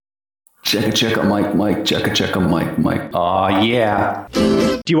Check a mic, check a mic. Aw, yeah.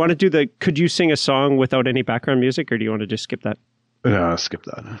 Do you want to do could you sing a song without any background music, or do you want to just skip that? No, skip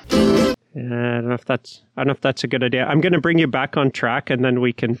that. I don't know if that's a good idea. I'm going to bring you back on track, and then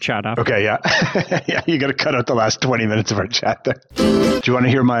we can chat after. Okay, yeah. Yeah, you got to cut out the last 20 minutes of our chat there. Do you want to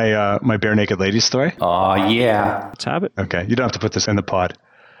hear my Bare Naked Ladies story? Aw, yeah. Let's have it. Okay, you don't have to put this in the pod.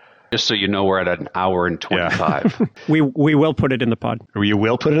 Just so you know, we're at an hour and 25. Yeah. We will put it in the pod. Or you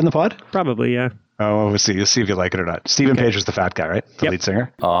will put it in the pod? Probably, yeah. Oh, we'll see. You'll see if you like it or not. Stephen Page was the fat guy, right? The lead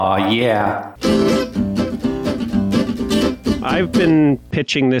singer? Aw, yeah. I've been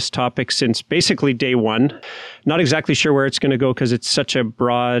pitching this topic since basically day one. Not exactly sure where it's going to go because it's such a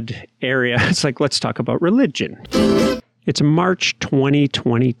broad area. It's like, let's talk about religion. It's March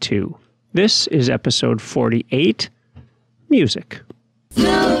 2022. This is episode 48, Music.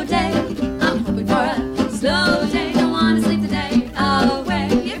 Slow day, I'm hoping for a slow day. Don't want to sleep today away.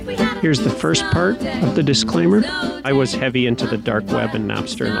 Here's the first part of the disclaimer. I was heavy into the dark web and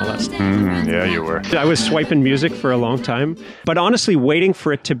Napster and all that stuff. Yeah, you were. I was swiping music for a long time, but honestly waiting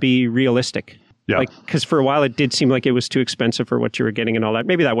for it to be realistic. Yeah. Because for a while it did seem like it was too expensive for what you were getting and all that.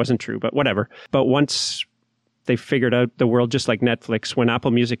 Maybe that wasn't true, but whatever. But once they figured out the world, just like Netflix, when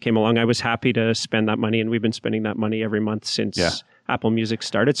Apple Music came along, I was happy to spend that money, and we've been spending that money every month since Apple Music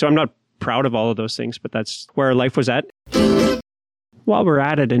started. So I'm not proud of all of those things, but that's where our life was at. While we're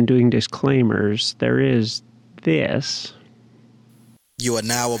at it and doing disclaimers, there is this. You are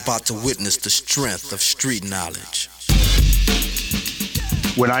now about to witness the strength of street knowledge.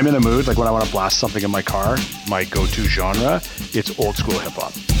 When I'm in a mood, like when I want to blast something in my car, my go-to genre, it's old school hip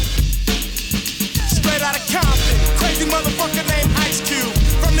hop. Straight out of Compton, crazy motherfucker named Ice Cube.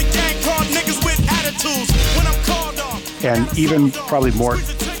 From the gang called niggas with attitudes. When I'm called off. And even probably more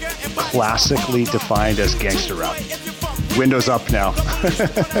classically defined as gangster rap. Windows up now.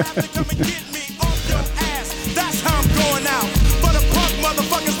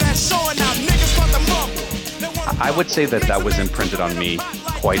 I would say that was imprinted on me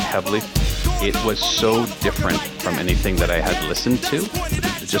quite heavily. It was so different from anything that I had listened to.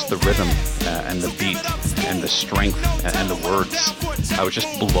 Just the rhythm and the beat and the strength and the words. I was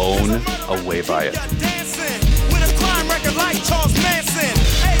just blown away by it.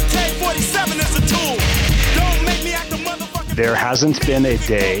 There hasn't been a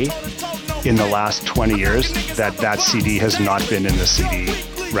day in the last 20 years that CD has not been in the CD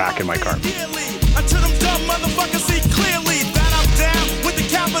rack in my car.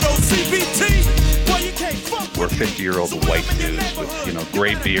 We're 50-year-old white dudes with,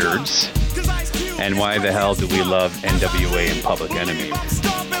 gray beards. And why the hell do we love NWA and Public Enemy?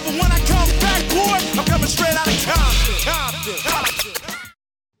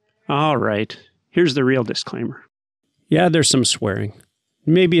 All right, here's the real disclaimer. Yeah, there's some swearing.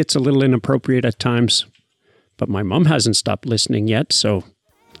 Maybe it's a little inappropriate at times, but my mom hasn't stopped listening yet, so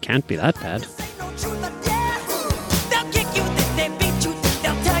it can't be that bad.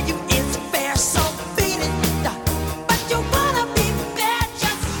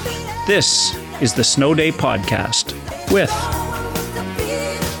 This is the Snow Day Podcast with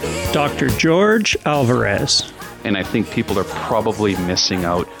Dr. George Alvarez. And I think people are probably missing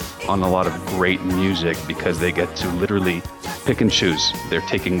out on a lot of great music because they get to literally pick and choose. They're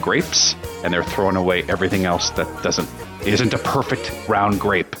taking grapes and they're throwing away everything else that isn't a perfect round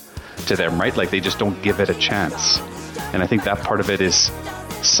grape to them, right? Like they just don't give it a chance. And I think that part of it is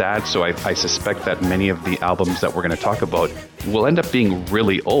sad. So I suspect that many of the albums that we're going to talk about will end up being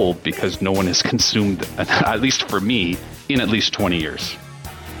really old because no one has consumed, at least for me, in at least 20 years.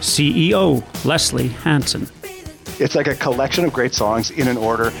 CEO Leslie Hansen. It's like a collection of great songs in an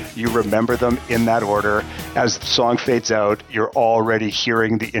order. You remember them in that order. As the song fades out, you're already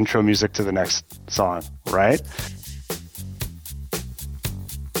hearing the intro music to the next song, right?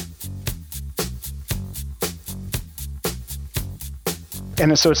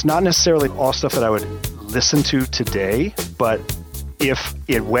 And so it's not necessarily all stuff that I would listen to today, but if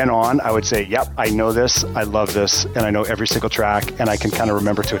it went on, I would say, yep, I know this, I love this, and I know every single track, and I can kind of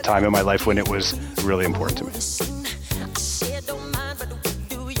remember to a time in my life when it was really important to me.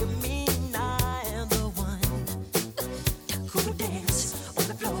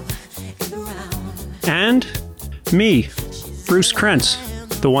 And me, Bruce Krentz,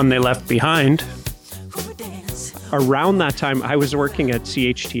 the one they left behind. Around that time, I was working at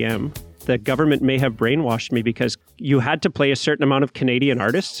CHTM. The government may have brainwashed me because you had to play a certain amount of Canadian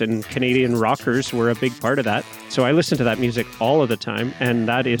artists, and Canadian rockers were a big part of that. So I listened to that music all of the time, and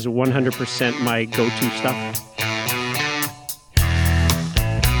that is 100% my go-to stuff.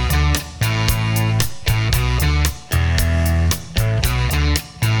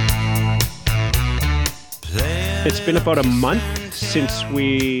 It's been about a month since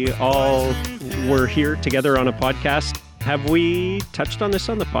we all were here together on a podcast. Have we touched on this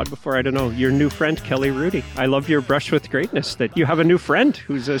on the pod before? I don't know. Your new friend, Kelly Rudy. I love your brush with greatness that you have a new friend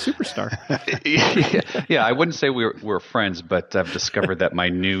who's a superstar. Yeah, I wouldn't say we're friends, but I've discovered that my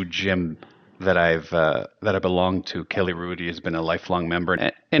new gym that I belong to, Kelly Rudy, has been a lifelong member,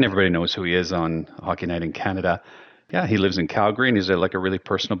 and everybody knows who he is on Hockey Night in Canada. Yeah, he lives in Calgary, and he's like a really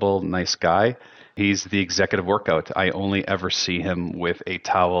personable, nice guy. He's the executive workout. I only ever see him with a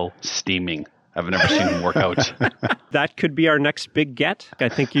towel steaming. I've never seen him work out. That could be our next big get. I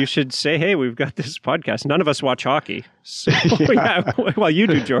think you should say, hey, we've got this podcast. None of us watch hockey. So, yeah. Well, you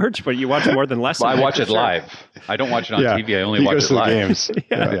do, George, but you watch more than less. Well, I watch it live. I don't watch it on TV. I only watch it live. Games.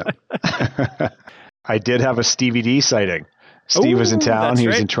 Yeah. I did have a Stevie D sighting. Steve was in town. He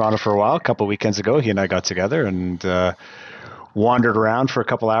was in Toronto for a while. A couple weekends ago, he and I got together and wandered around for a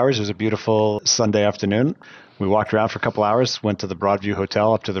couple hours. It was a beautiful Sunday afternoon. We walked around for a couple hours, went to the Broadview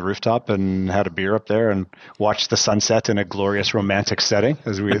Hotel up to the rooftop and had a beer up there and watched the sunset in a glorious romantic setting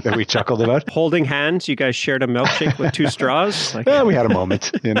that we chuckled about. Holding hands, you guys shared a milkshake with 2 straws? Yeah, we had a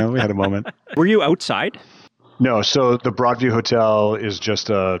moment, Were you outside? No, so the Broadview Hotel is just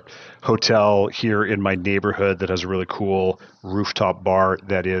a hotel here in my neighborhood that has a really cool rooftop bar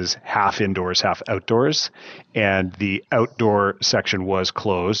that is half indoors, half outdoors. And the outdoor section was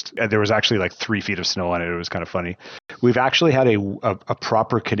closed. And there was actually like 3 feet of snow on it. It was kind of funny. We've actually had a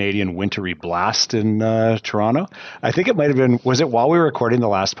proper Canadian wintry blast in Toronto. I think it might have been, was it while we were recording the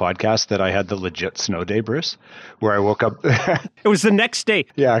last podcast that I had the legit snow day, Bruce, where I woke up. It was the next day.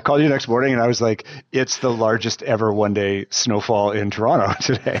 Yeah, I called you next morning and I was like, it's the largest ever one-day snowfall in Toronto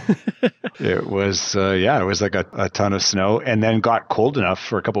today. It was, it was like a ton of snow, and then got cold enough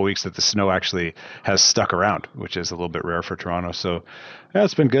for a couple of weeks that the snow actually has stuck around, which is a little bit rare for Toronto. So yeah,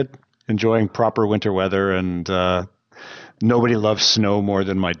 it's been good. Enjoying proper winter weather, and nobody loves snow more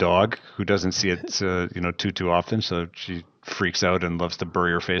than my dog, who doesn't see it, too often. So she freaks out and loves to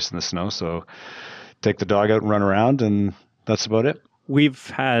bury her face in the snow. So take the dog out and run around, and that's about it. We've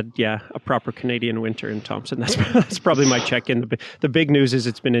had, a proper Canadian winter in Thompson. That's probably my check-in. The big news is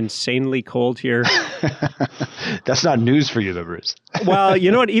it's been insanely cold here. That's not news for you, though, Bruce. Well,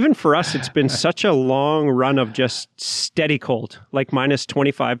 you know what? Even for us, it's been such a long run of just steady cold, like minus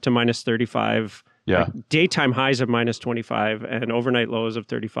 25 to minus 35. Yeah. Like daytime highs of minus 25 and overnight lows of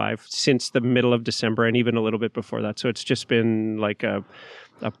 35 since the middle of December and even a little bit before that. So it's just been like a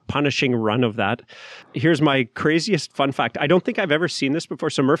punishing run of that. Here's my craziest fun fact. I don't think I've ever seen this before.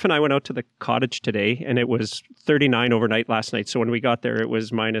 So Murph and I went out to the cottage today and it was 39 overnight last night. So when we got there, it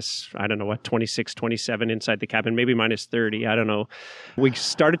was minus, 26, 27 inside the cabin, maybe minus 30. I don't know. We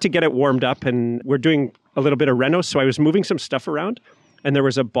started to get it warmed up and we're doing a little bit of reno. So I was moving some stuff around and there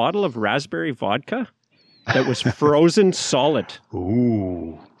was a bottle of raspberry vodka that was frozen solid.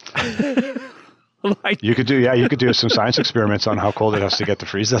 Ooh. You could do some science experiments on how cold it has to get to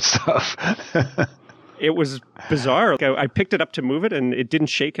freeze that stuff. It was bizarre. I picked it up to move it and it didn't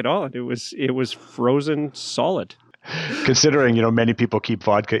shake at all. It was frozen solid. Considering, many people keep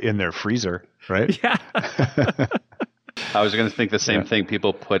vodka in their freezer, right? Yeah. I was going to think the same thing.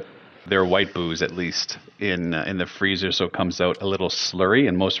 People put their white booze, at least, in the freezer so it comes out a little slurry,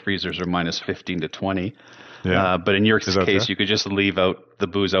 and most freezers are minus 15 to 20. Yeah. But in your case, you could just leave out the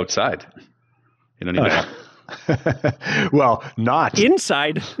booze outside. You don't even Well, not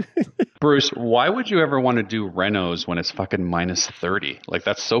inside. Bruce, why would you ever want to do renos when it's fucking minus 30? Like,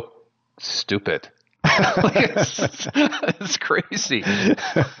 that's so stupid. It's crazy.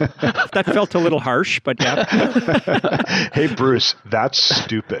 That felt a little harsh, but yeah. Hey, Bruce, that's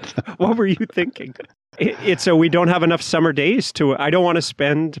stupid. What were you thinking? It's we don't have enough summer days I don't want to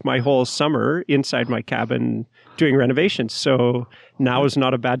spend my whole summer inside my cabin doing renovations. So now is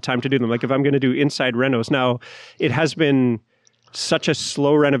not a bad time to do them. Like if I'm going to do inside renos. Now, it has been such a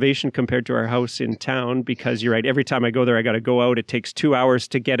slow renovation compared to our house in town because you're right. Every time I go there, I got to go out. It takes 2 hours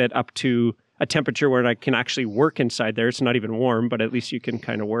to get it up to a temperature where I can actually work inside there. It's not even warm, but at least you can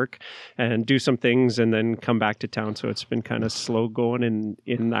kind of work and do some things and then come back to town. So it's been kind of slow going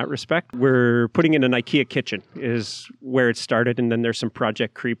in that respect. We're putting in an IKEA kitchen is where it started. And then there's some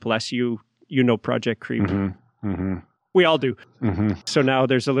project creep. Less you know project creep. Mm-hmm. Mm-hmm. We all do. Mm-hmm. So now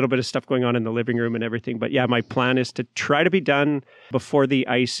there's a little bit of stuff going on in the living room and everything. But yeah, my plan is to try to be done before the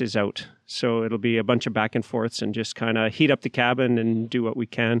ice is out. So it'll be a bunch of back and forths and just kind of heat up the cabin and do what we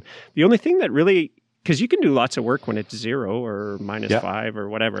can. The only thing that really, because you can do lots of work when it's 0 or minus 5 or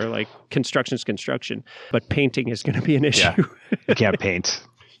whatever, like construction's construction, but painting is going to be an issue. Yeah. You can't paint.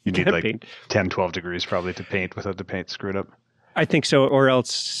 You need like paint. 10, 12 degrees probably to paint without the paint screwed up. I think so, or else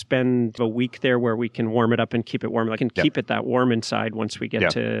spend a week there where we can warm it up and keep it warm. I can keep it that warm inside once we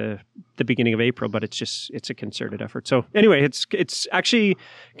get to the beginning of April, but it's a concerted effort. So anyway, it's actually,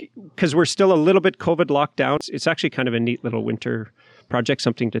 because we're still a little bit COVID locked down, it's actually kind of a neat little winter project,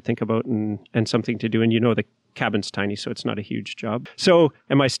 something to think about and something to do. And the cabin's tiny, so it's not a huge job. So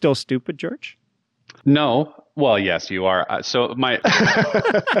am I still stupid, George? No. Well, yes, you are. So my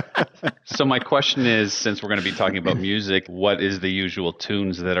question is, since we're going to be talking about music, what is the usual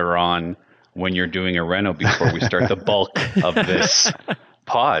tunes that are on when you're doing a reno before we start the bulk of this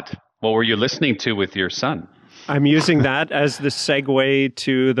pod? What were you listening to with your son? I'm using that as the segue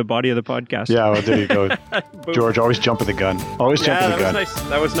to the body of the podcast. Yeah, well, there you go. George, always jumping the gun. Always jumping the gun.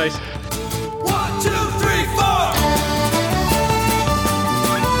 That was nice. 1, 2, 3, 4.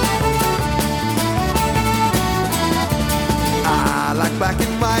 I like black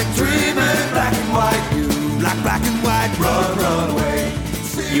and white, dreaming black and white. You like black and white, run away.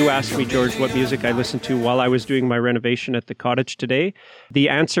 You asked me, George, what music I listened to while I was doing my renovation at the cottage today. The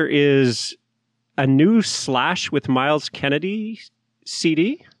answer is a new Slash with Miles Kennedy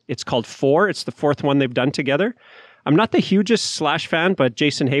CD. It's called 4. It's the 4th one they've done together. I'm not the hugest Slash fan, but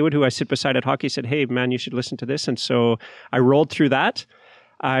Jason Haywood, who I sit beside at hockey, said, hey, man, you should listen to this. And so I rolled through that.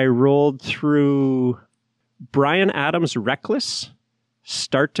 I rolled through Bryan Adams' Reckless,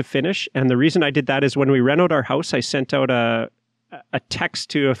 start to finish. And the reason I did that is when we renovated our house, I sent out a text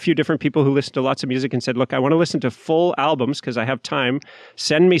to a few different people who listen to lots of music and said, look, I want to listen to full albums because I have time.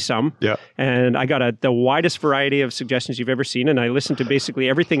 Send me some. Yeah. And I got the widest variety of suggestions you've ever seen. And I listened to basically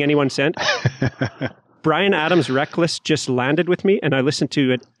everything anyone sent. Bryan Adams' Reckless just landed with me, and I listened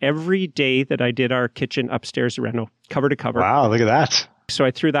to it every day that I did our kitchen upstairs reno, cover to cover. Wow, look at that. So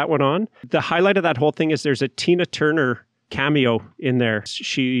I threw that one on. The highlight of that whole thing is there's a Tina Turner cameo in there.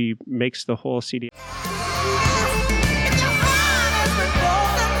 She makes the whole CD.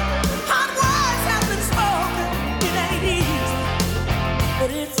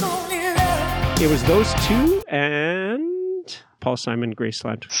 It was those two and Paul Simon,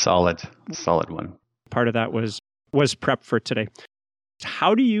 Graceland. Solid one. Part of that was prep for today.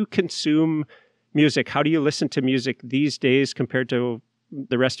 How do you consume music? How do you listen to music these days compared to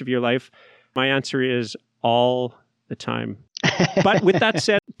the rest of your life? My answer is all the time. But with that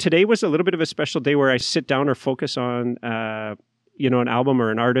said, today was a little bit of a special day where I sit down or focus on an album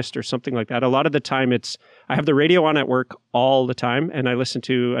or an artist or something like that. A lot of the time I have the radio on at work all the time and I listen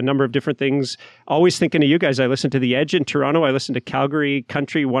to a number of different things. Always thinking of you guys. I listen to The Edge in Toronto. I listen to Calgary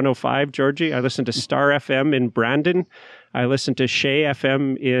Country 105, Georgie. I listen to Star FM in Brandon. I listen to Shea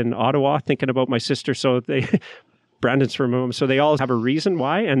FM in Ottawa, thinking about my sister. So Brandon's from home. So they all have a reason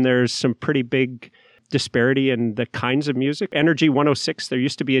why. And there's some pretty big disparity in the kinds of music. Energy 106, there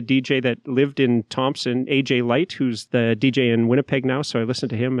used to be a DJ that lived in Thompson, AJ Light, who's the DJ in Winnipeg now. So I listened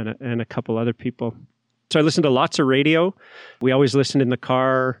to him and a couple other people. So I listened to lots of radio. We always listen in the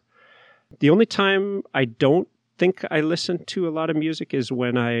car. The only time I don't think I listen to a lot of music is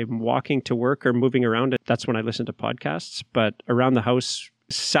when I'm walking to work or moving around. That's when I listen to podcasts. But around the house,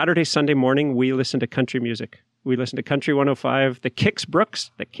 Saturday, Sunday morning, we listen to country music. We listen to Country 105, the Kix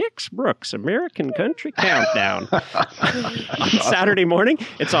Brooks, American Country Countdown on Saturday morning.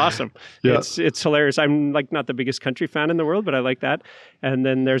 It's awesome. Yeah. It's hilarious. I'm not the biggest country fan in the world, but I like that. And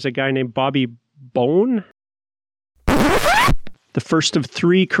then there's a guy named Bobby Bone. The first of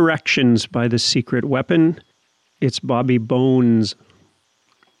 3 corrections by The Secret Weapon. It's Bobby Bones.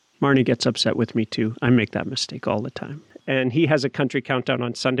 Marnie gets upset with me too. I make that mistake all the time. And he has a country countdown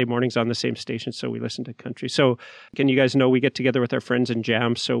on Sunday mornings on the same station, so we listen to country. So, can you guys know we get together with our friends and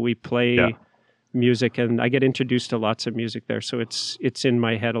jam, so we play music, and I get introduced to lots of music there. So it's in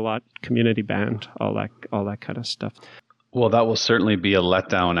my head a lot. Community band, all that kind of stuff. Well, that will certainly be a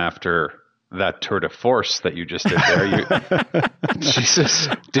letdown after that tour de force that you just did there. Jesus,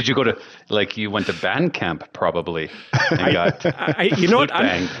 did you go to you went to band camp probably? And you know what?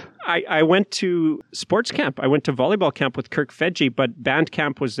 I went to sports camp. I went to volleyball camp with Kirk Fedge, but band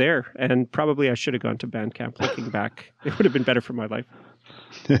camp was there. And probably I should have gone to band camp. Looking back, it would have been better for my life.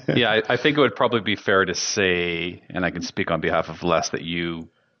 Yeah, I think it would probably be fair to say, and I can speak on behalf of Les, that you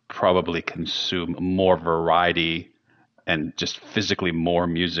probably consume more variety and just physically more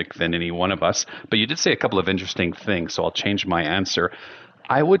music than any one of us. But you did say a couple of interesting things, so I'll change my answer.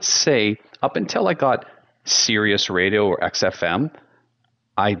 I would say up until I got Sirius Radio or XFM,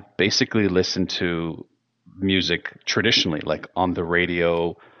 I basically listened to music traditionally, like on the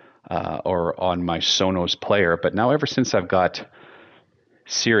radio or on my Sonos player. But now ever since I've got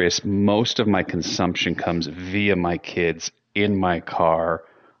Sirius, most of my consumption comes via my kids, in my car,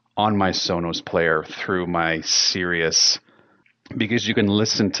 on my Sonos player, through my Sirius because you can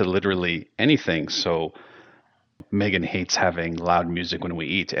listen to literally anything. So Megan hates having loud music when we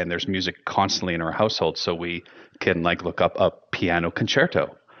eat, and there's music constantly in our household. So we can like look up a piano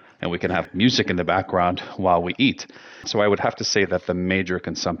concerto and we can have music in the background while we eat. So I would have to say that the major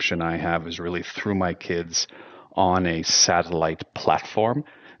consumption I have is really through my kids on a satellite platform,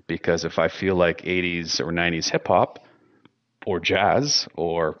 because if I feel like 80s or 90s hip hop or jazz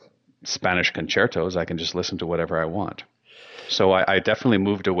or Spanish concertos, I can just listen to whatever I want. So I definitely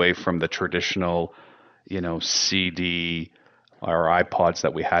moved away from the traditional, CD or iPods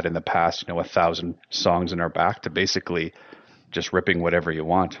that we had in the past, 1,000 songs in our back, to basically just ripping whatever you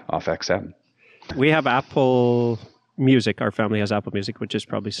want off XM. We have Apple Music. Our family has Apple Music, which is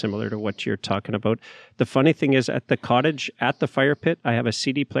probably similar to what you're talking about. The funny thing is, at the cottage, at the fire pit, I have a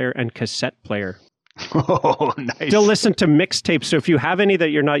CD player and cassette player. Oh, nice. Still listen to mixtapes. So if you have any that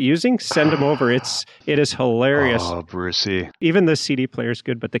you're not using, send them over. It is hilarious. Oh, Brucey. Even the CD player is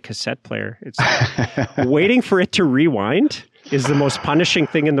good, but the cassette player, it's waiting for it to rewind is the most punishing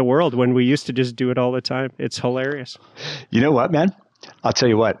thing in the world when we used to just do it all the time. It's hilarious. You know what, man? I'll tell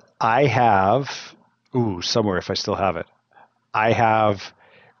you what. I have, somewhere if I still have it, I have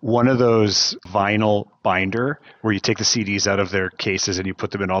one of those vinyl binder where you take the CDs out of their cases and you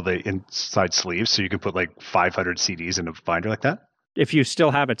put them in all the inside sleeves. So you can put like 500 CDs in a binder like that. If you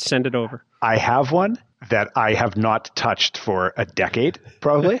still have it, send it over. I have one that I have not touched for a decade,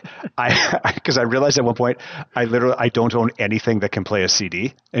 probably. Because I realized at one point, I don't own anything that can play a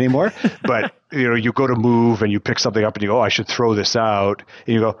CD anymore. But you go to move and you pick something up and you go, oh, I should throw this out.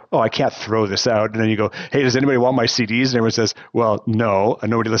 And you go, oh, I can't throw this out. And then you go, hey, does anybody want my CDs? And everyone says, well, no,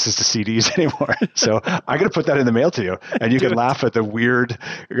 nobody listens to CDs anymore. So I'm going to put that in the mail to you. And you can laugh at the weird,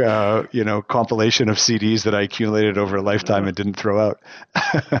 compilation of CDs that I accumulated over a lifetime and didn't throw out.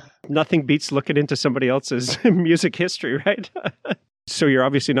 Nothing beats looking into somebody else's music history, right? So you're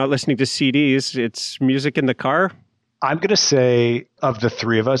obviously not listening to CDs. It's music in the car. I'm going to say, of the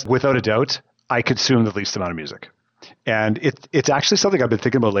three of us, without a doubt, I consume the least amount of music. And it's actually something I've been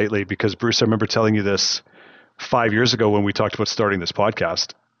thinking about lately, because Bruce, I remember telling you this 5 years ago when we talked about starting this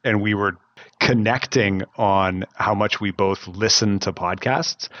podcast, and we were connecting on how much we both listen to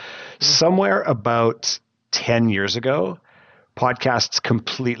podcasts. Somewhere about 10 years ago, podcasts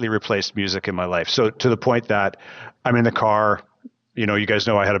completely replaced music in my life. So to the point that I'm in the car, you guys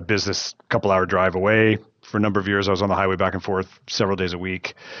know I had a business couple hour drive away for a number of years. I was on the highway back and forth several days a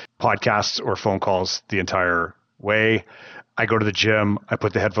week, podcasts or phone calls the entire way. I go to the gym, I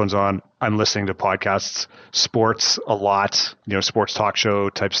put the headphones on, I'm listening to podcasts, sports a lot, sports talk show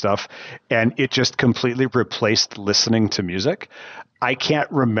type stuff. And it just completely replaced listening to music. I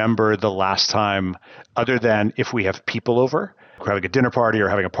can't remember the last time, other than if we have people over, we're having a dinner party or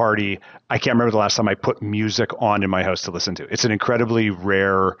having a party, I can't remember the last time I put music on in my house to listen to. It's an incredibly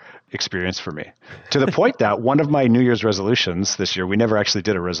rare experience for me, to the point that one of my New Year's resolutions this year, we never actually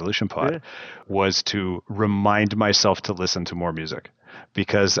did a resolution pod, was to remind myself to listen to more music,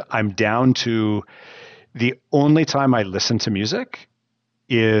 because I'm down to the only time I listen to music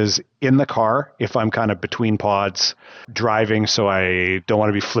is in the car, if I'm kind of between pods, driving, so I don't want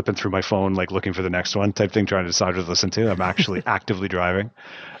to be flipping through my phone, like looking for the next one type thing, trying to decide what to listen to. I'm actually actively driving,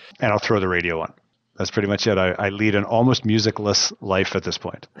 and I'll throw the radio on. That's pretty much it. I lead an almost musicless life at this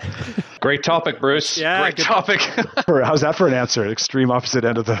point. Great topic, Bruce. Yeah, Great topic. How's that for an answer? Extreme opposite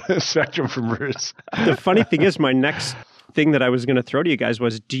end of the spectrum from Bruce. The funny thing is, my next thing that I was going to throw to you guys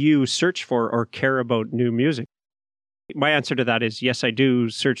was, do you search for or care about new music? My answer to that is yes, I do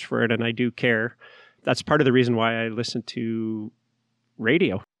search for it and I do care. That's part of the reason why I listen to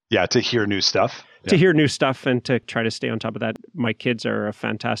radio. Yeah, to hear new stuff. To hear new stuff and to try to stay on top of that. My kids are a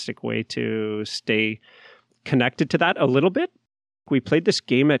fantastic way to stay connected to that a little bit. We played this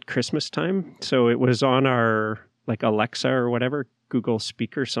game at Christmas time. So it was on our like Alexa or whatever, Google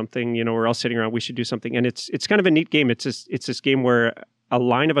Speaker something, we're all sitting around, we should do something. And it's kind of a neat game. It's this game where a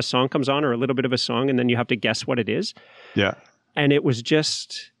line of a song comes on or a little bit of a song, and then you have to guess what it is. Yeah. And it was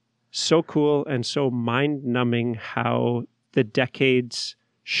just so cool and so mind-numbing how the decades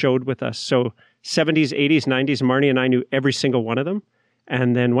showed with us. So 70s, 80s, 90s, Marnie and I knew every single one of them.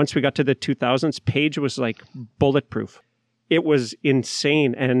 And then once we got to the 2000s, Paige was like bulletproof. It was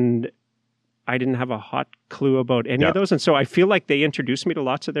insane. And I didn't have a hot clue about any of those. And so I feel like they introduced me to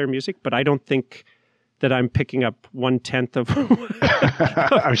lots of their music, but I don't think that I'm picking up 1/10 of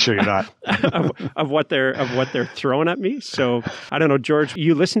I'm sure you're not. of what they're throwing at me. So I don't know, George,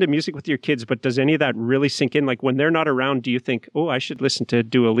 you listen to music with your kids, but does any of that really sink in? Like when they're not around, do you think, oh, I should listen to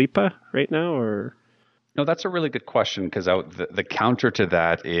Dua Lipa right now? Or No, that's a really good question because the counter to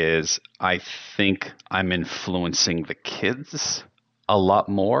that is I think I'm influencing the kids a lot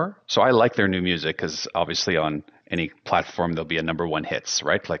more. So I like their new music because obviously on any platform there'll be a number one hits,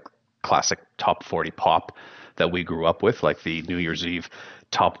 right? Like classic top 40 pop that we grew up with, like the New Year's Eve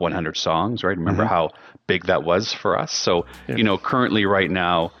top 100 songs, right? Remember how big that was for us? So, currently right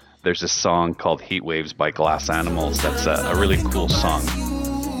now, there's this song called Heat Waves by Glass Animals. That's a really cool song.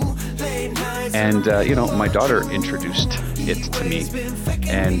 And, my daughter introduced it to me.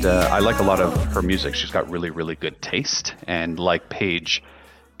 And I like a lot of her music. She's got really, really good taste. And like Paige,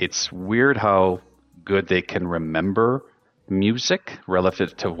 it's weird how good they can remember music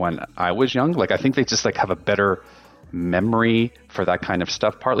relative to when I was young. Like, I think they just have a better memory for that kind of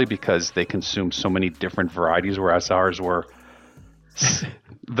stuff, partly because they consume so many different varieties, whereas ours were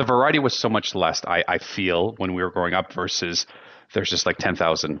the variety was so much less, I feel, when we were growing up versus there's just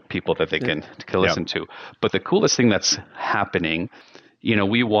 10,000 people that they can listen to. But the coolest thing that's happening,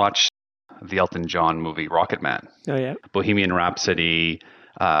 we watched the Elton John movie Rocket Man. Oh yeah. Bohemian Rhapsody,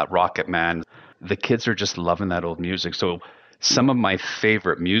 Rocket Man. The kids are just loving that old music. So some of my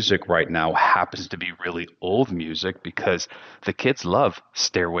favorite music right now happens to be really old music because the kids love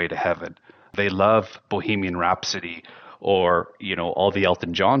Stairway to Heaven. They love Bohemian Rhapsody or, all the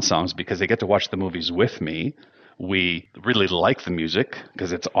Elton John songs because they get to watch the movies with me. We really like the music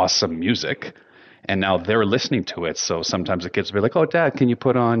because it's awesome music. And now they're listening to it. So sometimes the kids will be like, oh, Dad, can you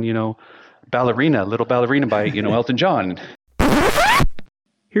put on, Little Ballerina by, Elton John?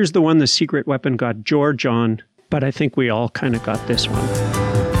 Here's the one the Secret Weapon got George on, but I think we all kind of got this one.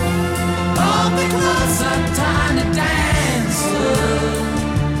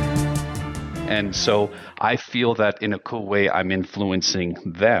 And so I feel that in a cool way, I'm influencing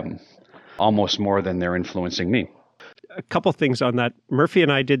them almost more than they're influencing me. A couple things on that. Murphy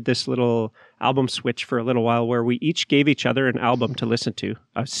and I did this little album switch for a little while where we each gave each other an album to listen to,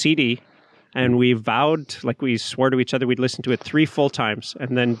 a CD, and we vowed, we swore to each other we'd listen to it 3 full times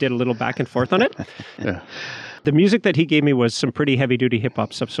and then did a little back and forth on it. Yeah. The music that he gave me was some pretty heavy-duty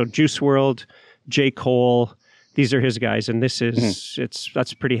hip-hop stuff. So Juice WRLD, J. Cole, these are his guys, and this is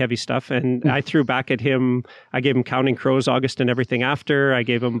that's pretty heavy stuff. And I threw back at him. I gave him Counting Crows, August and Everything After. I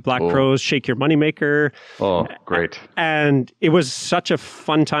gave him Black Crowes, Shake Your Moneymaker. Oh, great! And it was such a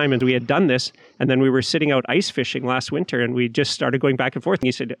fun time. And we had done this, and then we were sitting out ice fishing last winter, and we just started going back and forth. And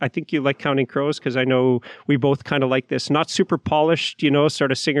he said, "I think you like Counting Crows because I know we both kind of like this, not super polished,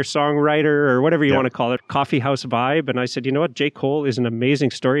 sort of singer-songwriter or whatever you want to call it, coffee house vibe." And I said, "You know what? J. Cole is an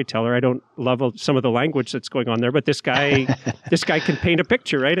amazing storyteller. I don't love some of the language that's going on there, but this guy can paint a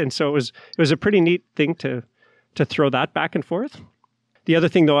picture, right?" And so it was a pretty neat thing to throw that back and forth. The other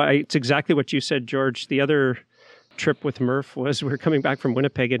thing, though, it's exactly what you said, George. The other trip with Murph was we were coming back from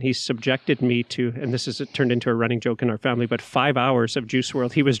Winnipeg, and he subjected me to, and it turned into a running joke in our family, but 5 hours of Juice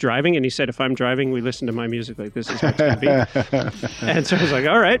WRLD. He was driving, and he said, "If I'm driving, we listen to my music. This is what it's going to be." And so I was like,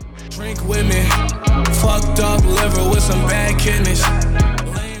 all right. Drink with me, fucked up liver with some bad kidneys.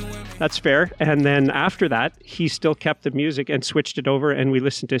 That's fair. And then after that, he still kept the music and switched it over, and we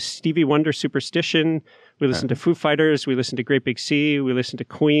listened to Stevie Wonder, Superstition. We listened to Foo Fighters. We listened to Great Big Sea. We listened to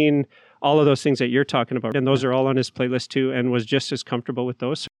Queen. All of those things that you're talking about. And those are all on his playlist too, and was just as comfortable with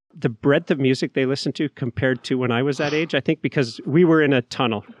those. The breadth of music they listened to compared to when I was that age, I think because we were in a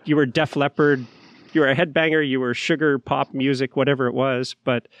tunnel. You were Def Leppard, you were a headbanger, you were sugar, pop music, whatever it was.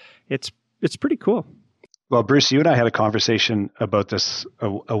 But it's pretty cool. Well, Bruce, you and I had a conversation about this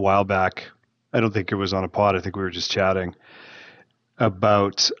a while back. I don't think it was on a pod. I think we were just chatting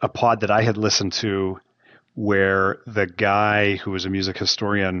about a pod that I had listened to where the guy who was a music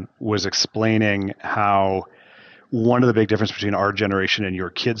historian was explaining how one of the big differences between our generation and your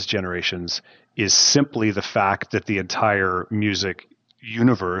kids' generations is simply the fact that the entire music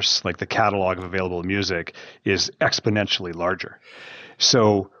universe, like the catalog of available music, is exponentially larger.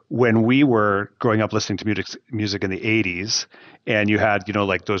 So when we were growing up listening to music in the 80s, and you had,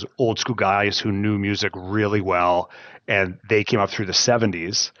 those old school guys who knew music really well, and they came up through the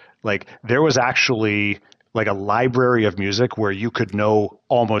 70s, there was actually a library of music where you could know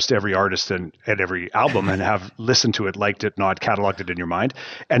almost every artist and every album and have listened to it, liked it, not cataloged it in your mind.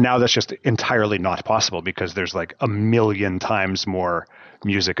 And now that's just entirely not possible because there's 1 million times more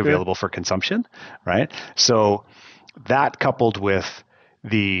music available for consumption, right? So that coupled with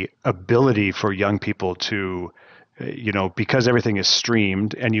the ability for young people to, because everything is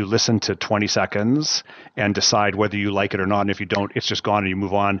streamed and you listen to 20 seconds and decide whether you like it or not. And if you don't, it's just gone and you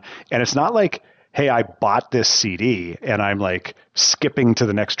move on. And it's not like, hey, I bought this CD and I'm skipping to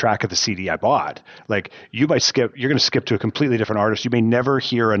the next track of the CD I bought. Like you're going to skip to a completely different artist. You may never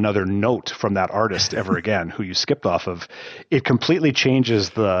hear another note from that artist ever again who you skipped off of. It completely changes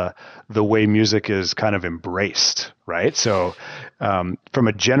the way music is kind of embraced, right? So from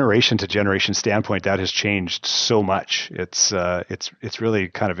a generation to generation standpoint, that has changed so much. It's really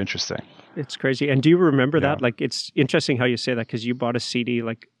kind of interesting. It's crazy. And do you remember that? Like, it's interesting how you say that because you bought a CD.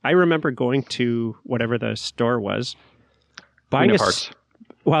 Like, I remember going to whatever the store was, buying Queen of Hearts.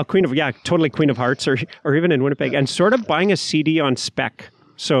 Well, totally Queen of Hearts, or even in Winnipeg, and sort of buying a CD on spec.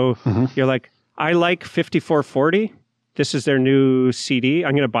 So you're like, I like 5440. This is their new CD.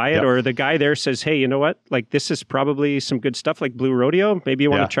 I'm going to buy it. Yep. Or the guy there says, hey, you know what? Like, this is probably some good stuff like Blue Rodeo. Maybe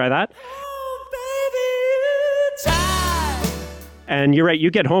you want to try that. And you're right.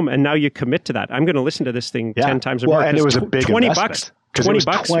 You get home and now you commit to that. I'm going to listen to this thing 10 times or more. And it was a big $20 investment. bucks.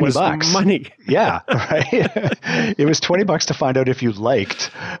 $20 was money. Yeah, right. It was $20 to find out if you liked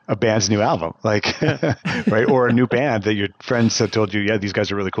a band's new album, like, right, or a new band that your friends had told you, yeah, these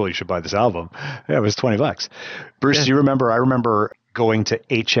guys are really cool. You should buy this album. Yeah, it was $20. Bruce, do you remember? I remember going to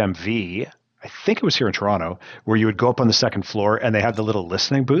HMV. I think it was here in Toronto, where you would go up on the second floor and they had the little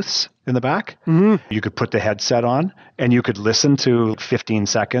listening booths in the back. Mm-hmm. You could put the headset on and you could listen to 15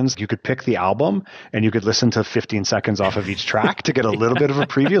 seconds. You could pick the album and you could listen to 15 seconds off of each track to get a little bit of a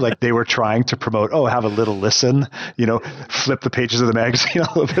preview. Like they were trying to promote, have a little listen, flip the pages of the magazine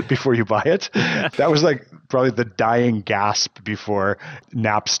a little bit before you buy it. That was like probably the dying gasp before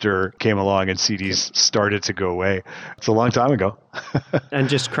Napster came along and CDs started to go away. It's a long time ago. And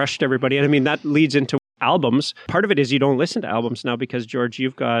just crushed everybody. And I mean, that leads into albums. Part of it is you don't listen to albums now because, George,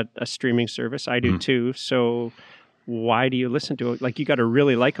 you've got a streaming service. I do too. So why do you listen to it? Like, you got to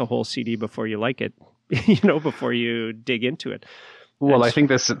really like a whole CD before you like it, before you dig into it. Well, I think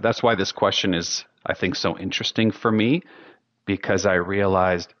that's why this question is, I think, so interesting for me, because I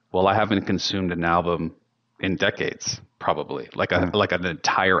realized, I haven't consumed an album in decades, probably, like an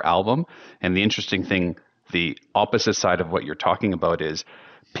entire album. And the interesting thing, the opposite side of what you're talking about is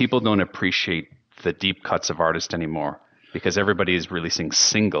people don't appreciate the deep cuts of artists anymore because everybody is releasing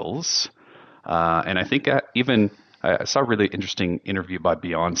singles. And I think I saw a really interesting interview by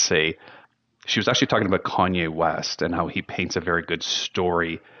Beyonce. She was actually talking about Kanye West and how he paints a very good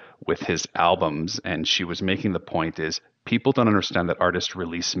story with his albums. And she was making the point is people don't understand that artists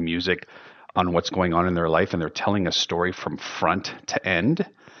release music on what's going on in their life and they're telling a story from front to end.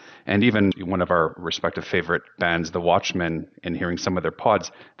 And even one of our respective favorite bands, The Watchmen, in hearing some of their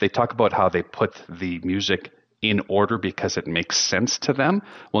pods, they talk about how they put the music in order because it makes sense to them.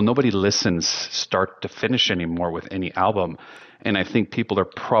 Well, nobody listens start to finish anymore with any album. And I think people are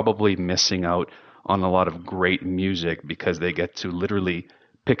probably missing out on a lot of great music because they get to literally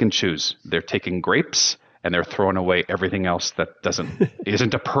pick and choose. They're taking grapes and they're throwing away everything else that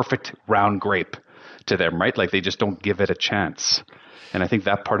isn't a perfect round grape to them, right? Like they just don't give it a chance. And I think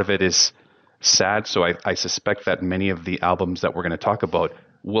that part of it is sad. So I suspect that many of the albums that we're going to talk about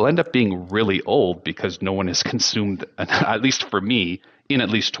will end up being really old because no one has consumed, at least for me, in at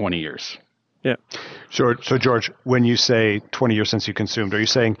least 20 years. Yeah. Sure. So, George, when you say 20 years since you consumed, are you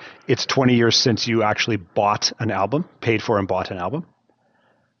saying it's 20 years since you actually bought an album, paid for and bought an album?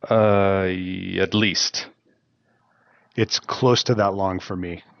 At least. It's close to that long for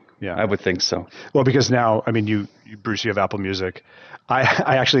me. Yeah, I would think so. Well, because now, I mean, you Bruce, you have Apple Music.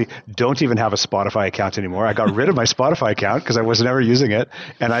 I actually don't even have a Spotify account anymore. I got rid of my Spotify account because I was never using it.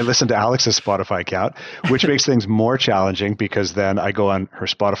 And I listened to Alex's Spotify account, which makes things more challenging because then I go on her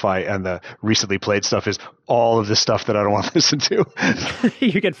Spotify and the recently played stuff is all of the stuff that I don't want to listen to.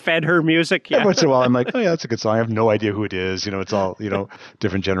 You get fed her music. Yeah. Every once in a while, I'm like, oh, yeah, that's a good song. I have no idea who it is. It's all,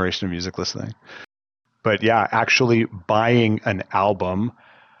 different generation of music listening. But yeah, actually buying an album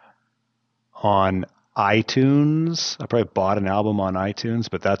on iTunes. I probably bought an album on iTunes,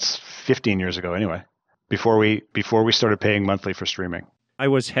 but that's 15 years ago anyway, before we started paying monthly for streaming. I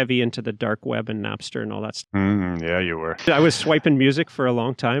was heavy into the dark web and Napster and all that stuff. Yeah, you were. I was swiping music for a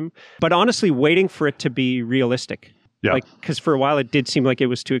long time, but honestly waiting for it to be realistic. Yeah. Because for a while it did seem like it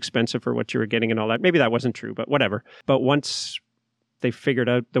was too expensive for what you were getting and all that. Maybe that wasn't true, but whatever. But once they figured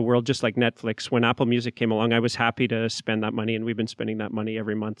out the world, just like Netflix, when Apple Music came along, I was happy to spend that money, and we've been spending that money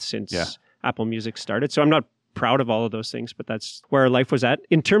every month since Apple Music started. So I'm not proud of all of those things, but that's where our life was at.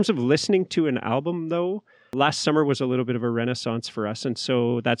 In terms of listening to an album, though, last summer was a little bit of a renaissance for us. And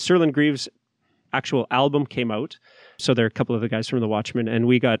so that Serlin Greaves actual album came out. So there are a couple of the guys from The Watchmen, and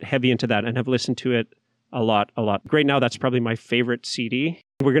we got heavy into that and have listened to it a lot. Right now, that's probably my favorite CD.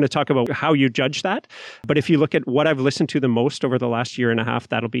 We're going to talk about how you judge that. But if you look at what I've listened to the most over the last year and a half,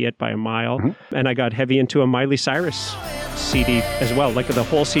 that'll be it by a mile. Mm-hmm. And I got heavy into a Miley Cyrus CD as well, like the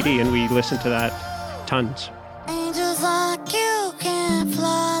whole CD, and we listened to that tons. Angels like you can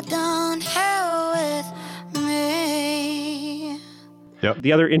fly down here with me. Yep.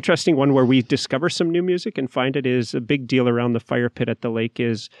 The other interesting one where we discover some new music and find it is a big deal around the fire pit at the lake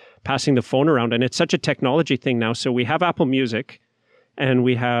is passing the phone around. And it's such a technology thing now. So we have Apple Music and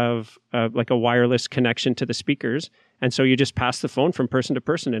we have like a wireless connection to the speakers. And so you just pass the phone from person to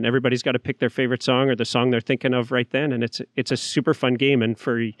person and everybody's got to pick their favorite song or the song they're thinking of right then. And it's a super fun game. And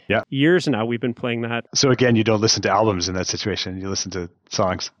for years now, we've been playing that. So again, you don't listen to albums in that situation. You listen to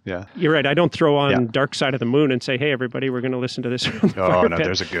songs. Yeah. You're right. I don't throw on Dark Side of the Moon and say, hey, everybody, we're going to listen to this. Oh, no,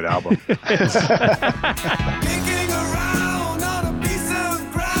 there's a good album.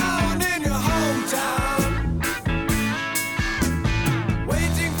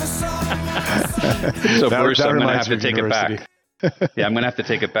 So Bruce, I'm going to have to take it back. Yeah, I'm going to have to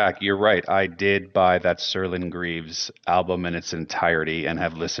take it back. You're right. I did buy that Serlin Greaves album in its entirety and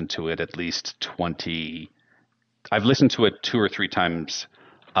have listened to it at least 20. I've listened to it 2 or 3 times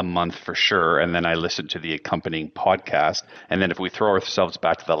a month for sure. And then I listened to the accompanying podcast. And then if we throw ourselves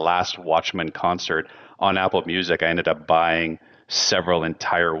back to the last Watchmen concert on Apple Music, I ended up buying several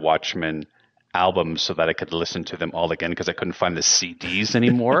entire Watchmen albums so that I could listen to them all again because I couldn't find the CDs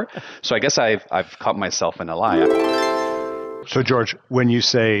anymore. So I guess I've caught myself in a lie. So George, when you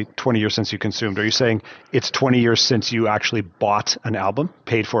say 20 years since you consumed, are you saying it's 20 years since you actually bought an album,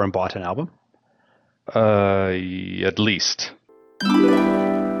 paid for and bought an album? At least.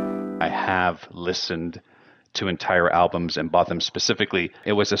 I have listened to entire albums and bought them specifically.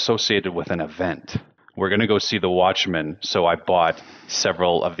 It was associated with an event. We're going to go see the Watchmen, so I bought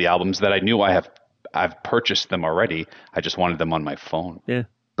several of the albums that I knew I've purchased them already. I just wanted them on my phone. Yeah.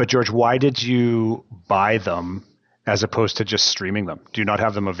 But George, why did you buy them as opposed to just streaming them? Do you not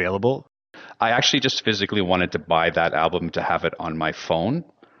have them available? I actually just physically wanted to buy that album to have it on my phone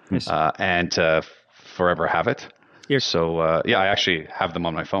and to forever have it. So, I actually have them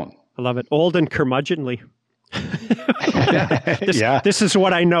on my phone. I love it. Old and curmudgeonly. This is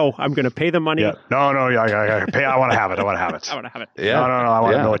what I know. I'm going to pay the money. Yeah. No, I pay. I want to have it. I want to have it. Yeah. No. I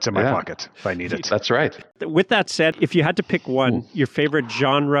want to know it's in my pocket if I need it. That's right. With that said, if you had to pick one, your favorite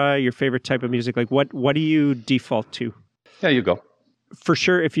genre, your favorite type of music, like what do you default to? Yeah, you go. For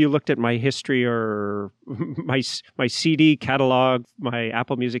sure, if you looked at my history or my CD catalog, my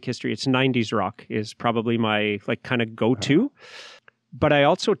Apple Music history, it's 90s rock is probably my like kind of go-to. But I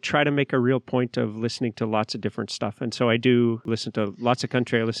also try to make a real point of listening to lots of different stuff. And so I do listen to lots of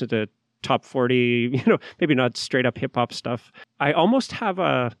country. I listen to top 40, maybe not straight up hip hop stuff. I almost have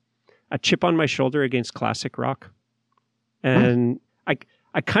a chip on my shoulder against classic rock. And I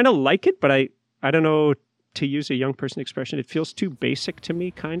kind of like it, but I don't know, to use a young person expression, it feels too basic to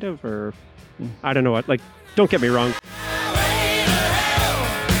me, kind of, or I don't know what, like, don't get me wrong.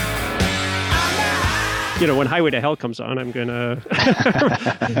 When Highway to Hell comes on, I'm gonna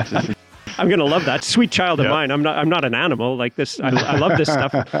love that. Sweet Child of Mine. I'm not an animal like this. I love this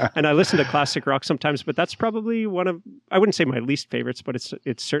stuff, and I listen to classic rock sometimes. But that's probably one of, I wouldn't say my least favorites, but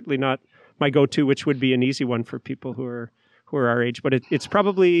it's certainly not my go-to, which would be an easy one for people who are our age. But it's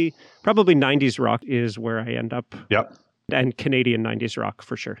probably 90s rock is where I end up. Yep. And Canadian 90s rock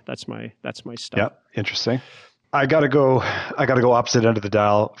for sure. That's my stuff. Yep. Interesting. I gotta go opposite end of the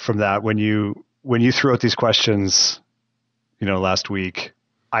dial from that. When you threw out these questions, last week,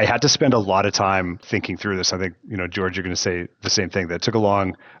 I had to spend a lot of time thinking through this. I think, George, you're going to say the same thing. That took a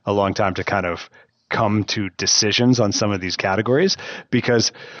long time to kind of come to decisions on some of these categories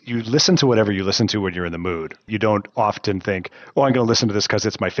because you listen to whatever you listen to when you're in the mood. You don't often think, oh, I'm going to listen to this because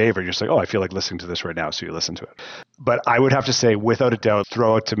it's my favorite. You're just like, oh, I feel like listening to this right now. So you listen to it. But I would have to say, without a doubt,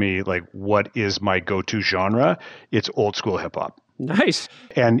 throw out to me, like, what is my go-to genre? It's old school hip hop. Nice.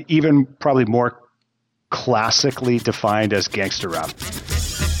 And even probably more classically defined as gangster rap.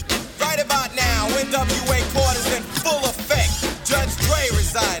 Right about now, NWA Court is in full effect. Judge Dre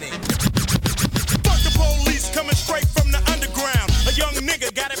residing. Fuck the police coming straight from the underground. A young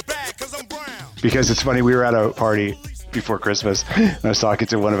nigga got it bad because I'm brown. Because it's funny, we were at a party before Christmas and I was talking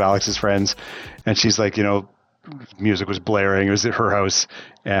to one of Alex's friends and she's like, music was blaring. It was at her house.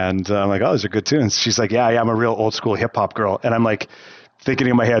 And I'm like, oh, those are good tunes. She's like, yeah, I'm a real old school hip hop girl. And I'm like, thinking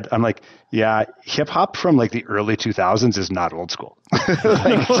in my head, I'm like, yeah, hip hop from like the early 2000s is not old school.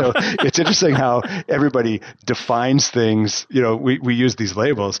 So it's interesting how everybody defines things. We use these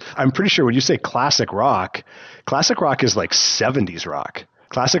labels. I'm pretty sure when you say classic rock is like 70s rock.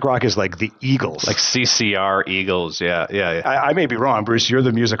 Classic rock is like the Eagles. Like CCR Eagles. Yeah. I may be wrong, Bruce. You're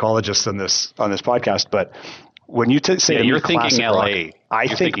the musicologist on this podcast, but when you say to me you're thinking classic LA. rock, I You're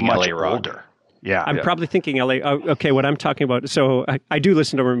think thinking much LA rock. older. Yeah. I'm probably thinking LA. Oh, okay, what I'm talking about. So I do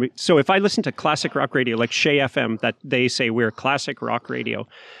listen to. So if I listen to classic rock radio, like Shea FM, that they say we're classic rock radio,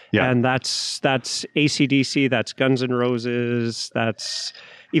 and that's AC/DC, that's Guns N' Roses, that's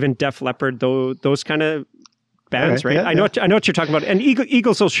even Def Leppard, those kind of bands, right? Yeah, I know what you're talking about. And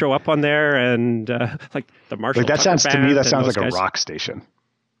Eagles will show up on there, and like the Marshall. Like that Tucker sounds to me. Band That sounds and like those a guys. rock station.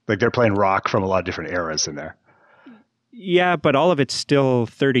 Like they're playing rock from a lot of different eras in there. Yeah, but all of it's still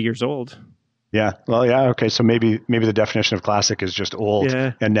 30 years old. Yeah. Well, yeah. Okay. So maybe the definition of classic is just old,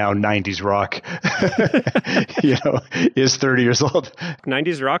 and now 90s rock, is 30 years old.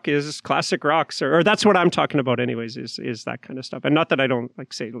 90s rock is classic rocks, or that's what I'm talking about anyways, is that kind of stuff. And not that I don't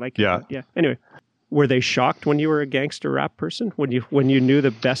it. Yeah. Yeah. Anyway, were they shocked when you were a gangster rap person? When you knew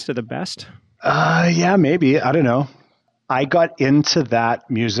the best of the best? Yeah, maybe. I don't know. I got into that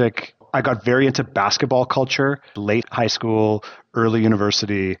music. I got very into basketball culture, late high school, early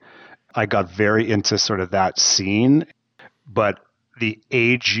university. I got very into sort of that scene, but the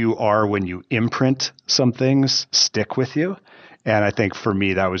age you are when you imprint some things stick with you. And I think for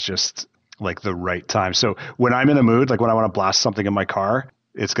me, that was just like the right time. So when I'm in a mood, like when I want to blast something in my car,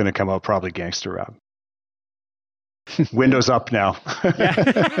 it's going to come out probably gangster rap. Windows up now.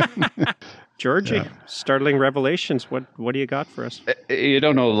 Georgie, startling revelations. What do you got for us? You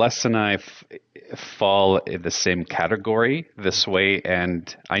don't know, Les and I fall in the same category this way,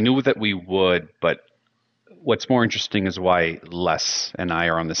 and I knew that we would, but what's more interesting is why Les and I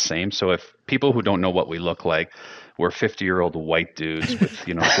are on the same. So if people who don't know what we look like, we're 50-year-old white dudes with,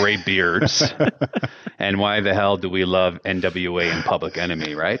 gray beards. And why the hell do we love NWA and Public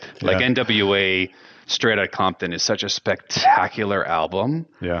Enemy, right? Like NWA Straight Outta Compton is such a spectacular album.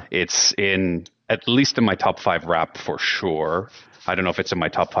 Yeah. It's at least in my top 5 rap for sure. I don't know if it's in my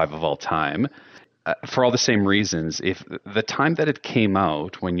top 5 of all time. For all the same reasons, if the time that it came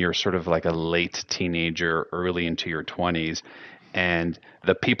out, when you're sort of like a late teenager, early into your 20s, and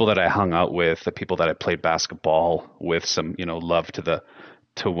the people that I hung out with, the people that I played basketball with, some, love to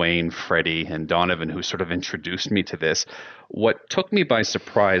Wayne, Freddie, and Donovan, who sort of introduced me to this. What took me by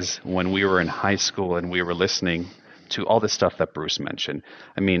surprise when we were in high school and we were listening to all the stuff that Bruce mentioned.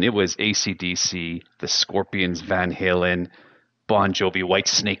 I mean, it was AC/DC, the Scorpions, Van Halen, Bon Jovi,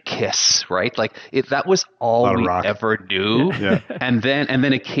 Whitesnake, Kiss, right? Like that was all we ever knew. And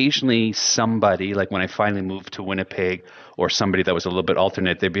then occasionally somebody, like when I finally moved to Winnipeg, or somebody that was a little bit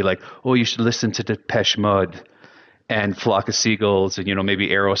alternate, they'd be like, "Oh, you should listen to Depeche Mode and Flock of Seagulls, and maybe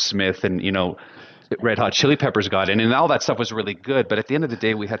Aerosmith, and Red Hot Chili Peppers got in," and all that stuff was really good. But at the end of the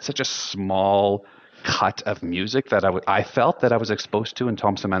day, we had such a small cut of music that I felt that I was exposed to in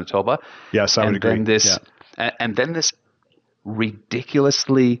Thompson, Manitoba. Yes, I would agree. And then this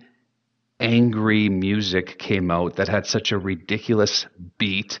ridiculously angry music came out that had such a ridiculous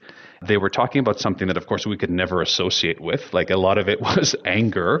beat. They were talking about something that, of course, we could never associate with. Like a lot of it was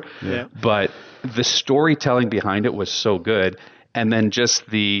anger, but the storytelling behind it was so good. And then just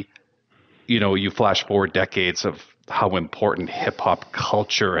you flash forward decades of how important hip hop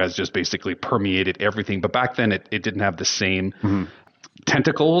culture has just basically permeated everything. But back then, it didn't have the same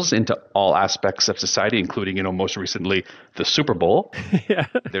tentacles into all aspects of society, including, most recently the Super Bowl.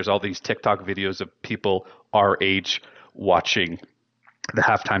 There's all these TikTok videos of people our age watching the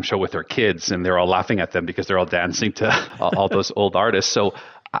halftime show with their kids, and they're all laughing at them because they're all dancing to all those old artists. So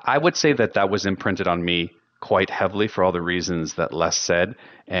I would say that was imprinted on me quite heavily for all the reasons that Les said.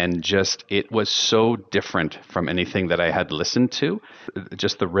 And just, it was so different from anything that I had listened to.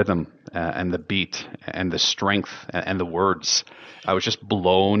 Just the rhythm and the beat and the strength and the words. I was just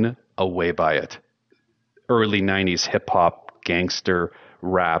blown away by it. Early 90s hip hop, gangster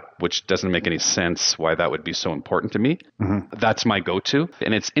rap, which doesn't make any sense why that would be so important to me. That's my go-to.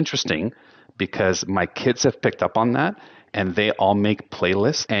 And it's interesting because my kids have picked up on that, and they all make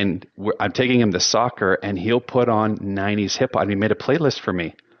playlists. And I'm taking him to soccer, and he'll put on 90s hip hop. And he made a playlist for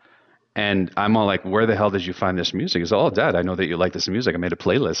me. And I'm all like, "Where the hell did you find this music?" He's, "Oh, Dad, I know that you like this music. I made a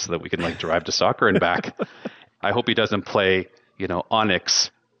playlist so that we can drive to soccer and back." I hope he doesn't play,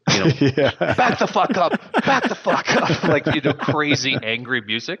 Onyx, back the fuck up, like, crazy angry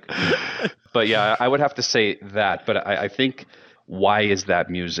music. But yeah, I would have to say that. But I think, why is that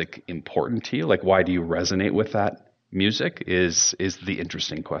music important to you? Like, why do you resonate with that music is the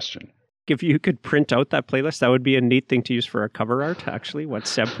interesting question. If you could print out that playlist, that would be a neat thing to use for a cover art, actually, what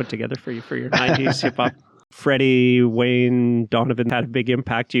Seb put together for you for your 90s hip hop. Freddie, Wayne, Donovan had a big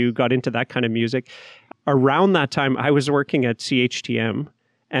impact. You got into that kind of music. Around that time, I was working at CHTM,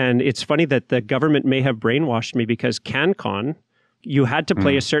 And it's funny that the government may have brainwashed me because CanCon, you had to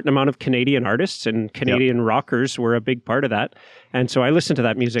play a certain amount of Canadian artists, and Canadian rockers were a big part of that. And so I listened to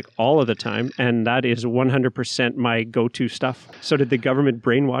that music all of the time, and that is 100% my go-to stuff. So did the government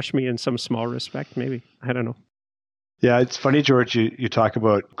brainwash me in some small respect? Maybe. I don't know. Yeah, it's funny, George, you talk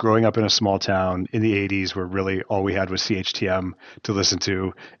about growing up in a small town in the 80s where really all we had was CHTM to listen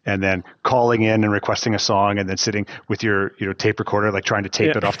to, and then calling in and requesting a song and then sitting with your tape recorder, like trying to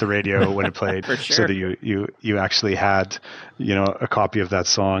tape it off the radio when it played so that you actually had, a copy of that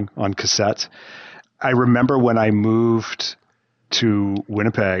song on cassette. I remember when I moved to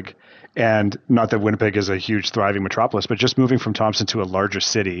Winnipeg, and not that Winnipeg is a huge thriving metropolis, but just moving from Thompson to a larger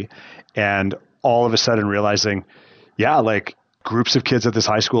city and all of a sudden realizing, like groups of kids at this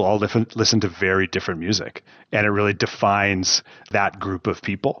high school all listen to very different music, and it really defines that group of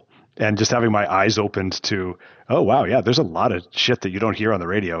people. And just having my eyes opened to, oh, wow, yeah, there's a lot of shit that you don't hear on the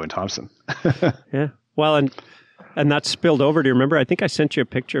radio in Thompson. Yeah. Well, and that spilled over. Do you remember? I think I sent you a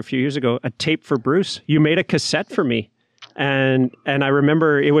picture a few years ago, a tape for Bruce. You made a cassette for me. And I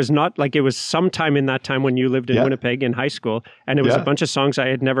remember it was not like it was sometime in that time when you lived in Winnipeg in high school, and it was a bunch of songs I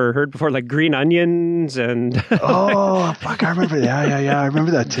had never heard before, like Green Onions and oh fuck, I remember that. Yeah, I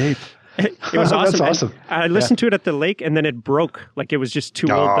remember that tape. It was awesome. That's awesome. I listened to it at the lake, and then it broke. Like it was just too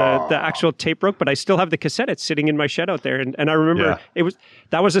old. The actual tape broke, but I still have the cassette. It's sitting in my shed out there, and I remember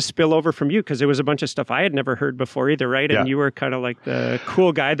that was a spillover from you because it was a bunch of stuff I had never heard before either, right? And you were kind of like the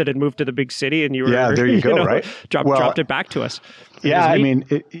cool guy that had moved to the big city, and you were there you go, right? Dropped it back to us. I mean,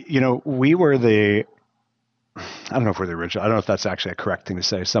 we were the. I don't know if we're the original. I don't know if that's actually a correct thing to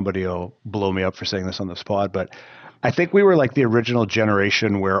say. Somebody will blow me up for saying this on this pod, but I think we were like the original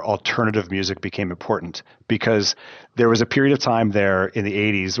generation where alternative music became important, because there was a period of time there in the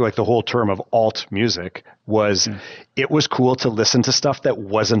 80s, like the whole term of alt music was, it was cool to listen to stuff that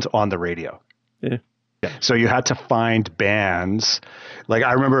wasn't on the radio. Yeah. So you had to find bands. Like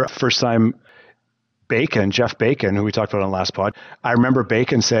I remember first time Jeff Bacon, who we talked about on the last pod, I remember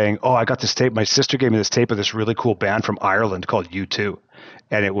Bacon saying, oh, I got this tape. My sister gave me this tape of this really cool band from Ireland called U2.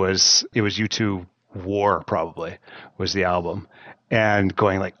 And it was U2 War, probably was the album, and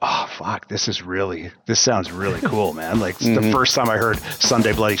going like, oh fuck, this sounds really cool, man. Like the first time I heard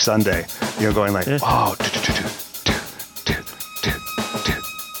Sunday Bloody Sunday, going like, oh,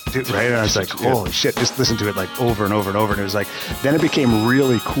 right? And I was like, holy shit, just listen to it like over and over and over. And it was like, then it became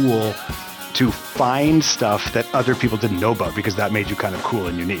really cool to find stuff that other people didn't know about, because that made you kind of cool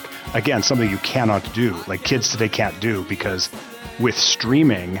and unique. Again, something you cannot do, like kids today can't do, because with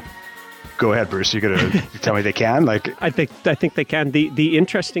streaming. Go ahead, Bruce. You're going to tell me they can? Like, I think they can. The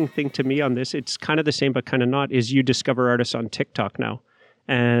interesting thing to me on this, it's kind of the same but kind of not, is you discover artists on TikTok now.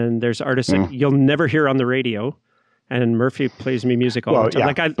 And there's artists that you'll never hear on the radio. And Murphy plays me music all the time.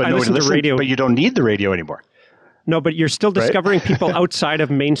 Like I listen to radio. But you don't need the radio anymore. No, but you're still discovering people outside of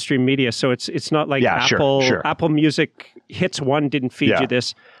mainstream media. So it's not like Apple Music Hits 1 didn't feed you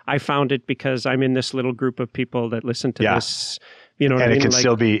this. I found it because I'm in this little group of people that listen to this. You know what and I mean?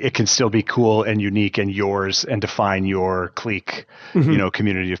 It can still be cool and unique and yours, and define your clique,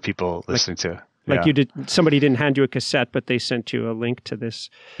 community of people listening to. Like you did, somebody didn't hand you a cassette, but they sent you a link to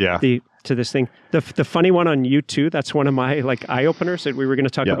this. To this thing. The funny one on U2, that's one of my like eye openers that we were going to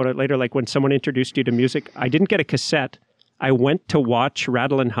talk about it later. Like when someone introduced you to music, I didn't get a cassette. I went to watch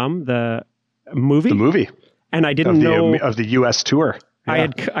Rattle and Hum, the movie. The movie. And I didn't know of the U.S. tour. Yeah.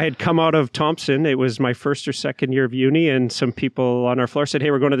 I had come out of Thompson. It was my first or second year of uni, and some people on our floor said, "Hey,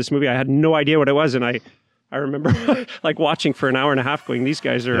 we're going to this movie." I had no idea what it was, and I remember like watching for an hour and a half, going, "These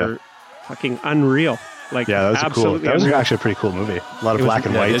guys are fucking unreal!" Like, that was absolutely that was actually a pretty cool movie. A lot of black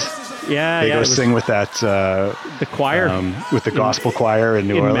and white. They go sing with that the choir with the gospel choir in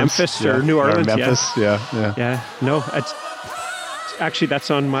New Orleans, Memphis or New Orleans. Memphis, No, it's that's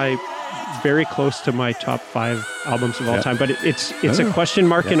on my. Very close to my top 5 albums of all time, but it's a question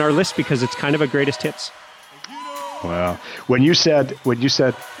mark in our list because it's kind of a greatest hits. Wow. When you said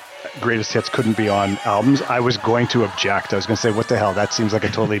greatest hits couldn't be on albums, I was going to object. I was going to say, what the hell? That seems like a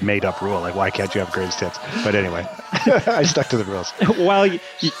totally made up rule. Like, why can't you have greatest hits? But anyway, I stuck to the rules. Well,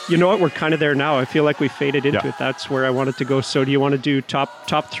 you know what? We're kind of there now. I feel like we faded into it. That's where I wanted to go. So do you want to do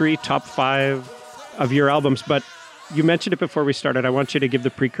top 3, top 5 of your albums? But you mentioned it before we started. I want you to give the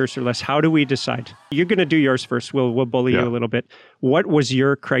precursor list. How do we decide? You're going to do yours first. We'll bully you a little bit. What was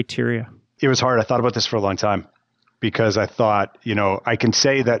your criteria? It was hard. I thought about this for a long time because I thought, I can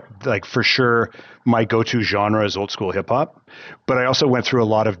say that like for sure my go-to genre is old school hip hop, but I also went through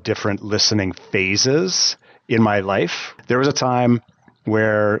a lot of different listening phases in my life. There was a time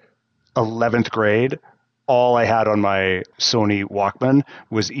where 11th grade all I had on my Sony Walkman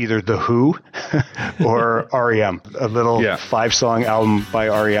was either The Who or REM, a little 5-song album by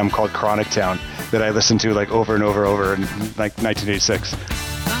REM called Chronic Town that I listened to like over and over in like 1986.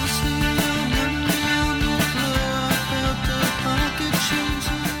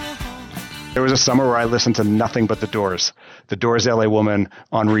 There was a summer where I listened to nothing but The Doors. The Doors' LA Woman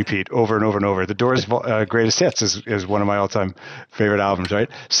on repeat over and over and over. The Doors' Greatest Hits is one of my all-time favorite albums, right?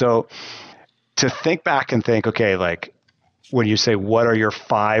 So to think back and think, okay, like when you say, what are your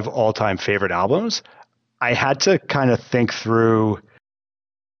 5 all-time favorite albums? I had to kind of think through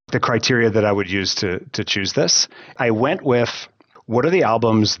the criteria that I would use to choose this. I went with, what are the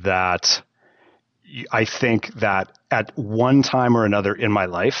albums that I think that at one time or another in my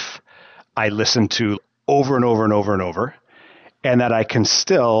life, I listened to over and over and over and over, and that I can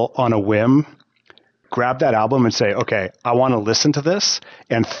still, on a whim, grab that album and say, okay, I want to listen to this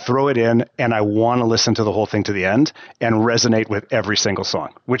and throw it in, and I want to listen to the whole thing to the end and resonate with every single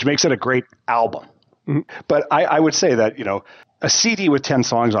song, which makes it a great album. Mm-hmm. But I would say that, you know, a CD with 10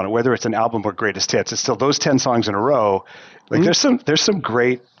 songs on it, whether it's an album or greatest hits, it's still those 10 songs in a row. Like there's some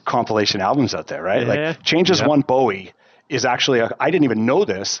great compilation albums out there, right? Yeah. Like Changes One Bowie is actually I didn't even know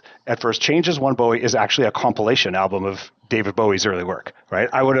this at first. Changes One Bowie is actually a compilation album of David Bowie's early work, right?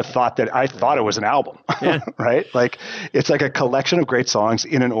 I would have thought it was an album, right? Like it's like a collection of great songs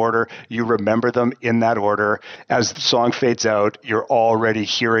in an order. You remember them in that order. As the song fades out, you're already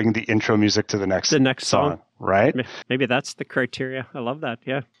hearing the intro music to the next song, right? Maybe that's the criteria. I love that.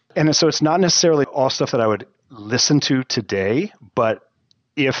 Yeah. And so it's not necessarily all stuff that I would listen to today, but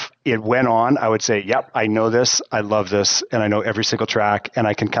if it went on, I would say, yep, I know this, I love this, and I know every single track, and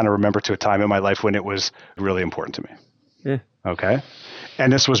I can kind of remember to a time in my life when it was really important to me. Yeah. Okay.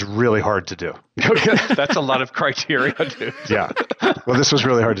 And this was really hard to do. That's a lot of criteria, dude. Yeah. Well, this was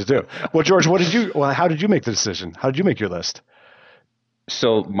really hard to do. Well, George, how did you make the decision? How did you make your list?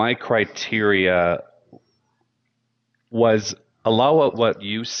 So my criteria was allow what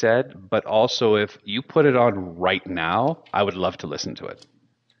you said, but also if you put it on right now, I would love to listen to it.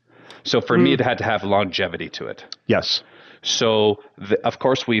 So for me, it had to have longevity to it. Yes. So, of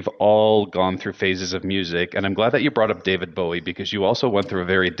course, we've all gone through phases of music, and I'm glad that you brought up David Bowie because you also went through a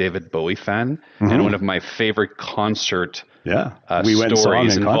very David Bowie fan, and one of my favorite concert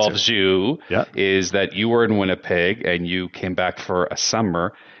stories involves you is that you were in Winnipeg and you came back for a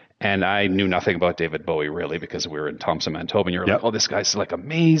summer, and I knew nothing about David Bowie really because we were in Thompson, Manitoba, and you're like, oh, this guy's like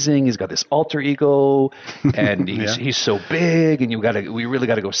amazing. He's got this alter ego, and he's so big, and we really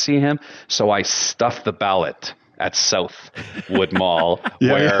got to go see him. So I stuffed the ballot at Southwood Mall.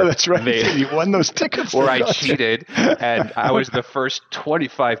 That's right. You won those tickets. Where I cheated, and I was the first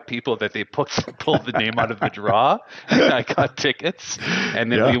 25 people that they pulled the name out of the draw, and I got tickets.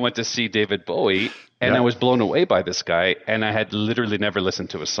 And then we went to see David Bowie, and I was blown away by this guy, and I had literally never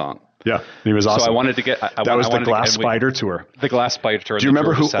listened to a song. Yeah, he was awesome. So I wanted to get... That was the Glass Spider tour. The Glass Spider tour. Do you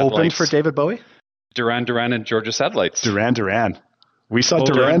remember who opened for David Bowie? Duran Duran and Georgia Satellites. Duran. We saw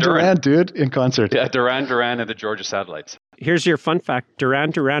Duran, dude, in concert. Yeah, Duran and the Georgia Satellites. Here's your fun fact.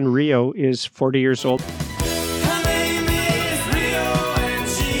 Duran Rio is 40 years old. Her name is Rio and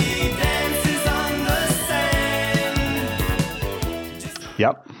she dances on the sand.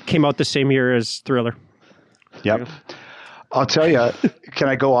 Yep. Came out the same year as Thriller. Yep. I'll tell you, can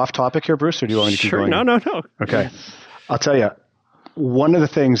I go off topic here, Bruce, or do you want me to keep going? No. Okay. I'll tell you, one of the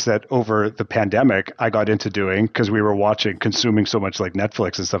things that over the pandemic I got into doing, because we were consuming so much like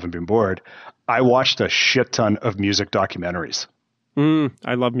Netflix and stuff and being bored, I watched a shit ton of music documentaries.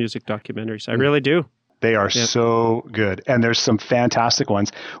 I love music documentaries. I really do. They are so good. And there's some fantastic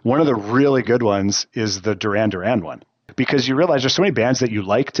ones. One of the really good ones is the Duran Duran one. Because you realize there's so many bands that you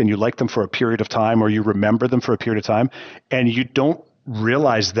liked and you liked them for a period of time or you remember them for a period of time and you don't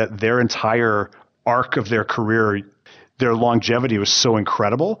realize that their entire arc of their career, their longevity was so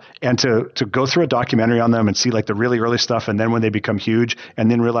incredible. And to go through a documentary on them and see like the really early stuff and then when they become huge and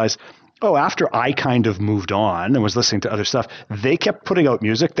then realize, oh, after I kind of moved on and was listening to other stuff, they kept putting out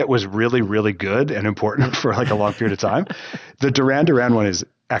music that was really, really good and important for like a long period of time. The Duran Duran one is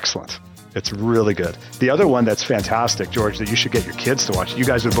excellent. It's really good. The other one that's fantastic, George, that you should get your kids to watch, you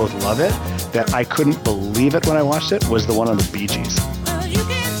guys would both love it, that I couldn't believe it when I watched it, was the one on the Bee Gees.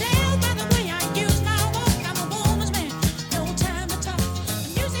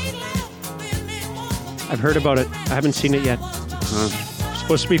 I've heard about it. I haven't seen it yet. It's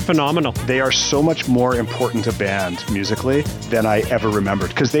supposed to be phenomenal. They are so much more important a band musically than I ever remembered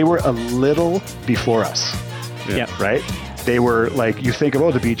because they were a little before us. Yeah. Right? They were like, you think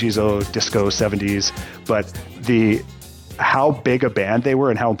of, the Bee Gees, disco 70s, but how big a band they were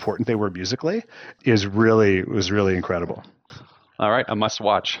and how important they were musically was really incredible. All right, a must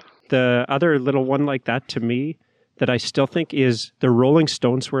watch. The other little one like that to me that I still think is the Rolling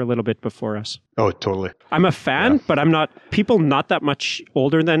Stones were a little bit before us. Oh, totally. I'm a fan, but I'm not, people not that much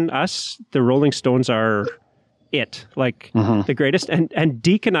older than us, the Rolling Stones are it, like the greatest. And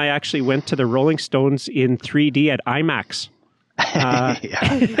Deke and I actually went to the Rolling Stones in 3D at IMAX.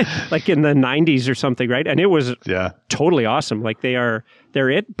 Like in the 90s or something, right? And it was totally awesome. Like they're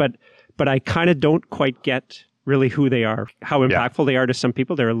it, but I kind of don't quite get really who they are, how impactful they are to some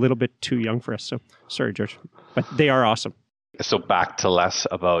people. They're a little bit too young for us. So sorry, George, but they are awesome. So back to Les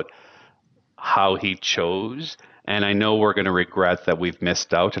about how he chose. And I know we're going to regret that we've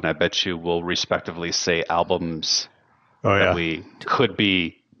missed out. And I bet you will respectively say albums that we could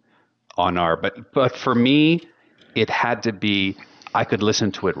be on our, but for me, it had to be, I could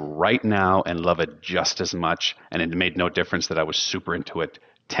listen to it right now and love it just as much. And it made no difference that I was super into it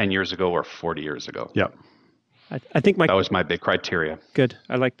 10 years ago or 40 years ago. Yeah. I think that was my big criteria. Good.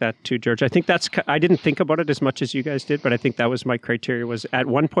 I like that too, George. I think I didn't think about it as much as you guys did, but I think that was my criteria. Was at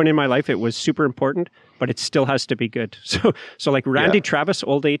one point in my life, it was super important, but it still has to be good. So like Randy Travis,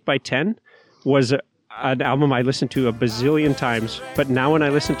 Old 8x10 was an album I listened to a bazillion times, but now when I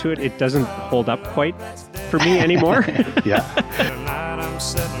listen to it, it doesn't hold up quite for me anymore.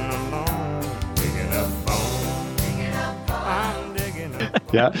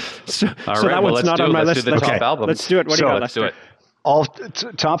 So that one's not on my list. Let's do the top albums. Let's do it. What do you got? Let's do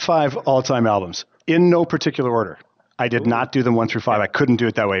it. Top 5 all-time albums in no particular order. I did not do them 1 through 5. I couldn't do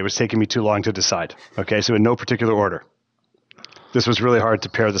it that way. It was taking me too long to decide. Okay, so in no particular order. This was really hard to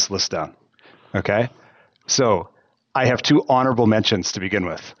pare this list down. Okay, so I have 2 honorable mentions to begin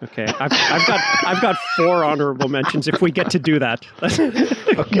with. Okay, I've got 4 honorable mentions if we get to do that.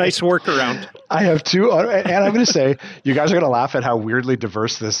 Nice workaround. I have 2, and I'm going to say you guys are going to laugh at how weirdly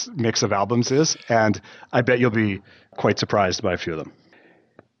diverse this mix of albums is, and I bet you'll be quite surprised by a few of them.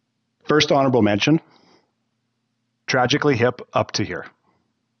 First honorable mention: Tragically Hip, Up to Here.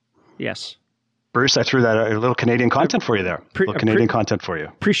 Yes. Bruce, I threw that a little Canadian content for you there. Content for you.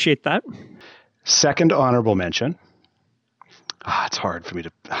 Appreciate that. Second honorable mention. It's hard for me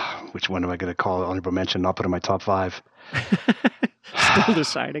to. Which one am I going to call honorable mention? Not put in my top 5.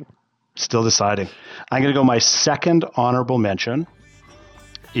 Still deciding. I'm going to go. My second honorable mention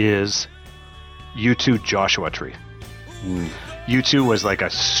is U2 Joshua Tree. U2 was like a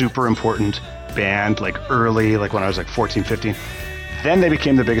super important band, like early, like when I was like 14, 15. Then they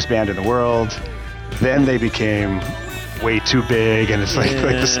became the biggest band in the world. Then they became way too big, and it's like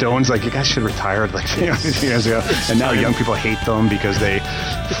the Stones, like, you guys should have retired like years ago. And now young people hate them because they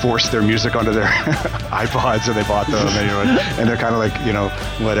forced their music onto their iPods, and they bought them, and they're kind of like,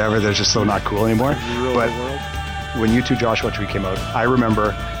 whatever. They're just so not cool anymore. But when U2 Joshua Tree came out, I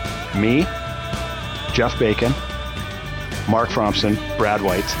remember me, Jeff Bacon, Mark Frompson, Brad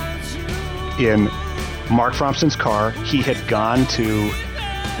White, in Mark Frompson's car. He had gone to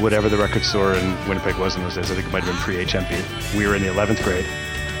whatever the record store in Winnipeg was in those days. I think it might have been pre-HMV. We were in the 11th grade,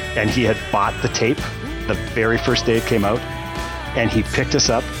 and he had bought the tape the very first day it came out, and he picked us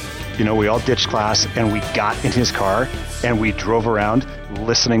up. We all ditched class, and we got in his car, and we drove around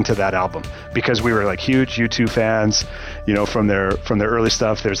listening to that album because we were like huge U2 fans, from their early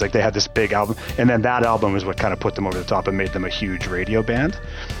stuff. There's like, they had this big album, and then that album is what kind of put them over the top and made them a huge radio band.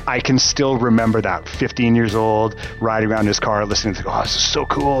 I can still remember that, 15 years old, riding around in his car listening to, this is so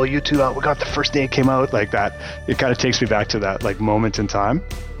cool, U2 out, we got the first day it came out, like that. It kind of takes me back to that like moment in time.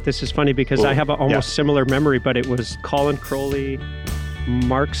 This is funny because I have an almost similar memory, but it was Colin Crowley,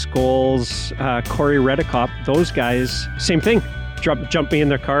 Mark Scholes, Corey Redekop, those guys, same thing. Jump me in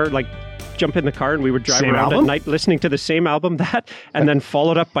their car, jump in the car, and we would drive around at night listening to the same album, and then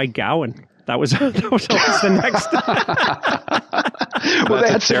followed up by Gowan. That was always the next. Well,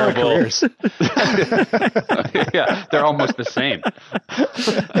 they had terrible careers. Yeah, they're almost the same. But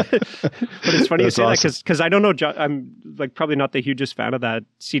it's funny you say that because I don't know. I'm probably not the hugest fan of that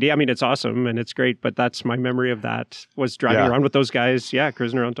CD. I mean, it's awesome and it's great, but that's my memory of that, was driving around with those guys. Yeah,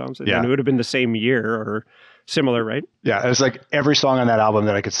 cruising around Thompson. Yeah. And it would have been the same year or similar, right? Yeah, it was like every song on that album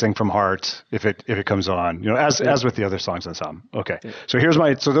that I could sing from heart if it comes on, as with the other songs on this album. Okay, so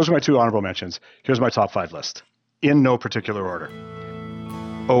those are my 2 honorable mentions. Here's my top 5 list in no particular order.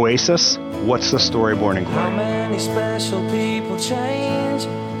 Oasis, What's the Story, Born in Glory. How many special people change?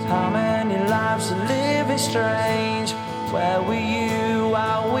 How many lives are living strange? Where were you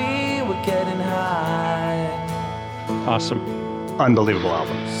while we were getting high? Awesome. unbelievable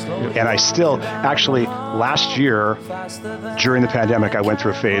album. And I still, actually, last year, during the pandemic, I went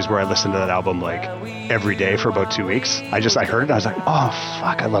through a phase where I listened to that album like every day for about 2 weeks. I heard it and I was like, oh,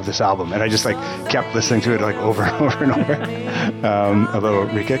 fuck, I love this album. And I just like kept listening to it like over and over and over. A little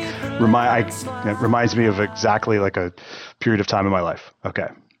re-kick. It reminds me of exactly like a period of time in my life. Okay.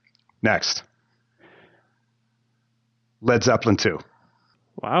 Next. Led Zeppelin 2.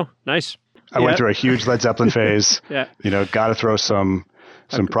 Wow, nice. I went through a huge Led Zeppelin phase. Yeah. Got to throw some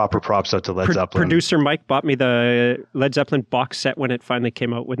proper props out to Led Zeppelin. Producer Mike bought me the Led Zeppelin box set when it finally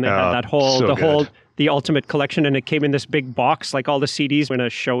came out, when they had that the ultimate collection, and it came in this big box, like all the CDs in a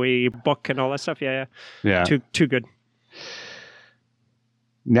showy book and all that stuff. Yeah. Too good.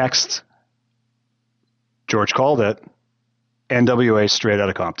 Next, George called it, NWA Straight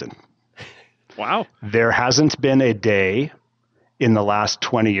Outta Compton. Wow. There hasn't been a day in the last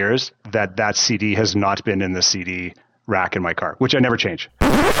 20 years that CD has not been in the CD rack in my car, which I never change.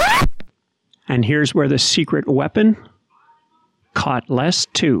 And here's where the secret weapon caught less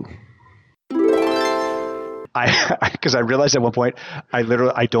too. Because I realized at one point,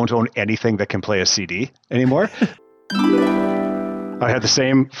 I don't own anything that can play a CD anymore. I had the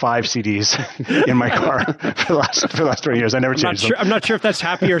same 5 CDs in my car for the last 20 years. I never changed them. I'm not sure if that's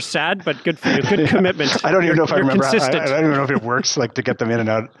happy or sad, but good for you. Good commitment. I don't even know if I remember. I Consistent. don't even know if it works like to get them in and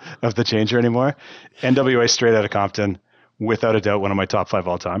out of the changer anymore. NWA Straight Outta Compton, without a doubt, one of my top 5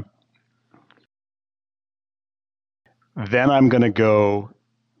 all time. Then I'm going to go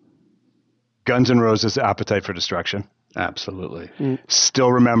Guns N' Roses' Appetite for Destruction. Absolutely.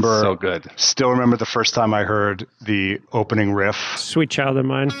 Still remember. So good. Still remember the first time I heard the opening riff. Sweet Child of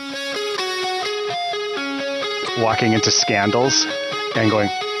Mine. Walking into Scandals and going,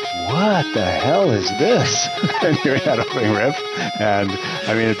 what the hell is this? And hearing that opening riff. And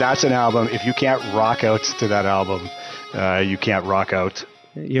I mean, that's an album. If you can't rock out to that album, you can't rock out.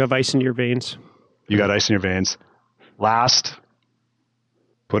 You have ice in your veins. You got ice in your veins. Last,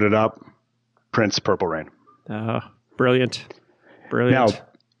 put it up, Prince, Purple Rain. Brilliant. Now,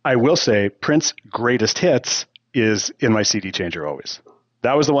 I will say Prince Greatest Hits is in my CD changer always.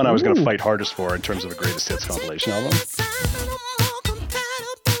 That was the one I was going to fight hardest for in terms of a Greatest Hits compilation album.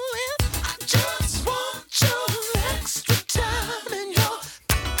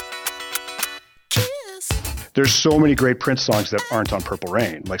 There's so many great Prince songs that aren't on Purple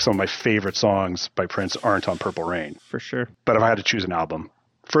Rain. Like some of my favorite songs by Prince aren't on Purple Rain. For sure. But if I had to choose an album,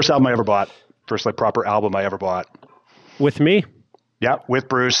 first album I ever bought, first like proper album I ever bought. With me? Yeah, with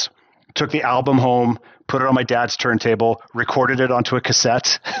Bruce. Took the album home, put it on my dad's turntable, recorded it onto a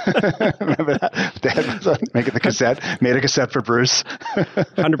cassette. Remember that? Dad was making the cassette, made a cassette for Bruce.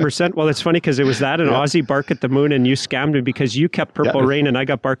 100%. Well, it's funny because it was that and Ozzy Bark at the Moon, and you scammed me because you kept Purple Rain and I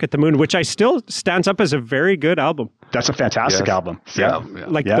got Bark at the Moon, which I still stands up as a very good album. That's a fantastic album. Yeah.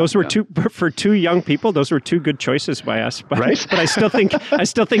 Those were for two young people, those were two good choices by us. But, right? But I still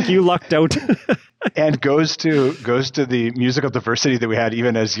think you lucked out. And goes to the musical diversity that we had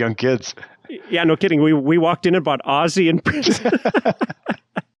even as young kids. Yeah, no kidding. We walked in and bought Ozzy and Prince.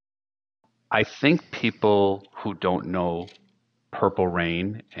 I think people who don't know Purple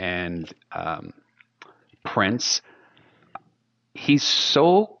Rain and Prince, he's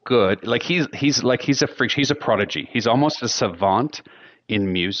so good. Like he's a freak. He's a prodigy. He's almost a savant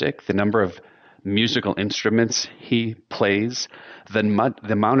in music. The number of musical instruments he plays, the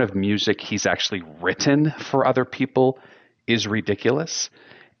amount of music he's actually written for other people is ridiculous.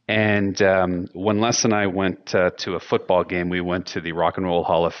 And when Les and I went to a football game, we went to the Rock and Roll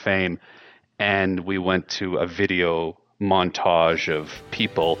Hall of Fame, and we went to a video montage of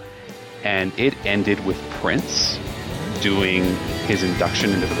people, and it ended with Prince doing his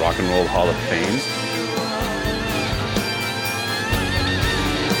induction into the Rock and Roll Hall of Fame.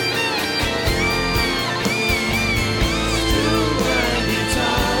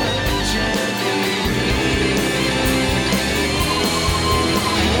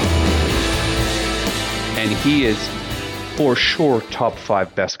 And he is, for sure, top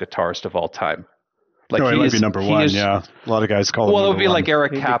 5 best guitarist of all time. Like he might be number 1, yeah. A lot of guys call him Well, it would be one. like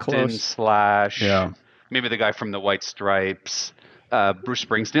Eric Clapton / maybe the guy from the White Stripes, Bruce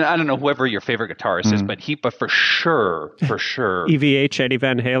Springsteen. I don't know, whoever your favorite guitarist is, but for sure. EVH, Eddie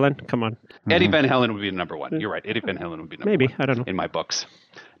Van Halen. Come on. Eddie Van Halen would be number 1. You're right. Eddie Van Halen would be number 1. Maybe. I don't know. In my books.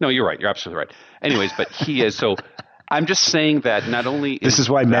 No, you're right. You're absolutely right. Anyways, but he is so... I'm just saying that not only This is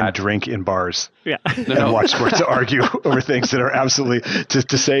why men that- drink in bars Yeah. and watch sports to argue over things that are absolutely,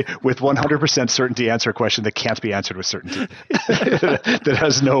 to say with 100% certainty, answer a question that can't be answered with certainty, that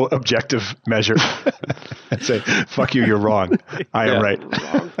has no objective measure. And say, fuck you, you're wrong. I am Yeah.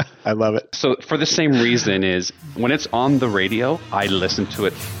 right. I love it. So for the same reason is when it's on the radio, I listen to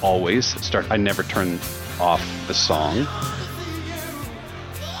it always. I never turn off the song.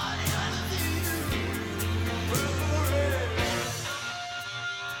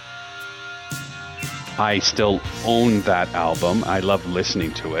 I still own that album. I love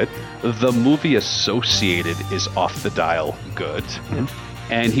listening to it. The movie associated is off the dial good.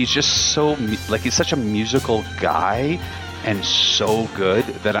 And he's just so, he's such a musical guy and so good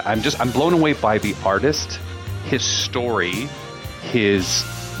that I'm blown away by the artist, his story, his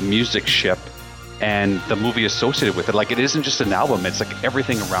musicship, and the movie associated with it. Like, it isn't just an album. It's like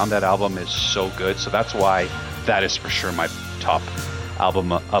everything around that album is so good. So that's why that is for sure my top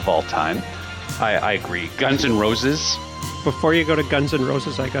album of all time. I agree. Guns N' Roses. Before you go to Guns N'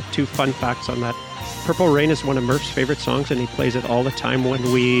 Roses, I got 2 fun facts on that. Purple Rain is one of Murph's favorite songs, and he plays it all the time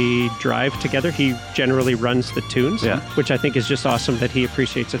when we drive together. He generally runs the tunes, Yeah. which I think is just awesome that he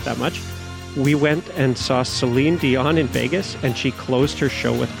appreciates it that much. We went and saw Celine Dion in Vegas, and she closed her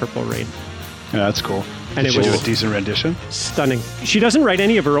show with Purple Rain. Yeah, that's cool. And Did it she do was a decent rendition? stunning. She doesn't write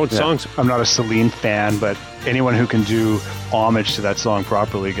any of her own songs. I'm not a Celine fan, but anyone who can do homage to that song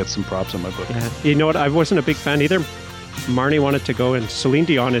properly gets some props in my book. Yeah. You know what? I wasn't a big fan either. Marnie wanted to go, and Celine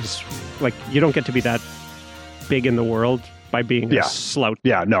Dion is like, you don't get to be that big in the world by being Yeah. a slout.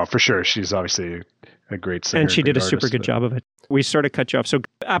 Yeah, no, for sure. She's obviously a great singer. And she did a great super artist, good but- job of it. We sort of cut you off. So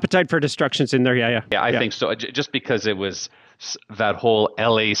Appetite for Destruction's in there. Yeah. Yeah, I think so. Just because it was that whole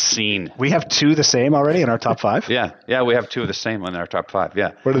LA scene. We have 2 the same already in our top 5? Yeah, we have 2 of the same in our top 5.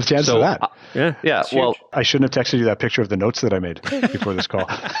 Yeah. What are the chances So, of that? Yeah, it's well, huge. I shouldn't have texted you that picture of the notes that I made before this call.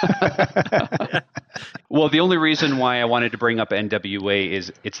 Well, the only reason why I wanted to bring up NWA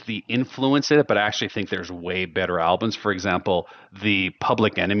is it's the influence in it, but I actually think there's way better albums. For example, the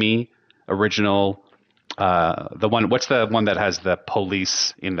Public Enemy original, the one, what's the one that has the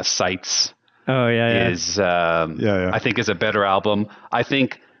police in the sights? Oh, yeah. Is Yeah. I think is a better album. I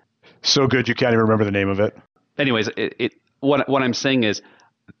think, So good you can't even remember the name of it. anyways, what I'm saying is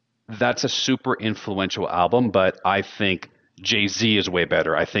that's a super influential album, but I think Jay-Z is way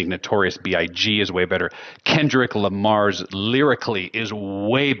better. I think Notorious B.I.G. is way better. Kendrick Lamar's lyrically is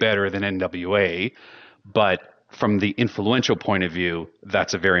way better than NWA, but from the influential point of view,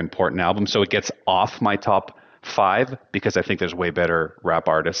 that's a very important album. So it gets off my top 5 because I think there's way better rap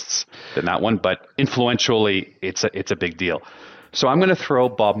artists than that one, but influentially, it's a big deal. So I'm going to throw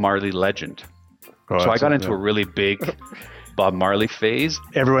Bob Marley Legend. Oh, So I that's got it, into yeah. a really big Bob Marley phase.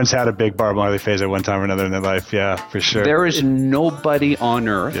 Everyone's had a big Bob Marley phase at one time or another in their life. Yeah, for sure. There is nobody on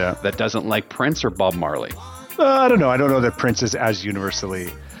earth Yeah. that doesn't like Prince or Bob Marley. I don't know. I don't know that Prince is as universally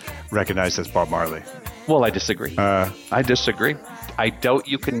recognized as Bob Marley. Well, I disagree. I disagree. I doubt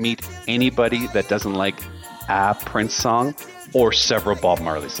you can meet anybody that doesn't like a Prince song or several Bob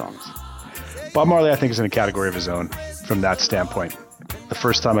Marley songs. Bob Marley, I think, is in a category of his own from that standpoint. The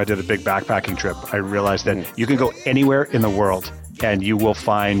first time I did a big backpacking trip, I realized that you can go anywhere in the world and you will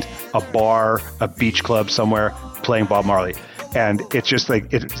find a bar, a beach club somewhere playing Bob Marley. And it's just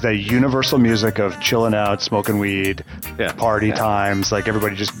like, it's the universal music of chilling out, smoking weed, Yeah. party times, like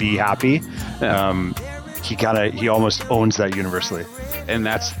everybody just be happy. Yeah. He almost owns that universally. And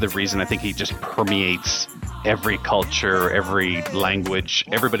that's the reason I think he just permeates every culture, every language.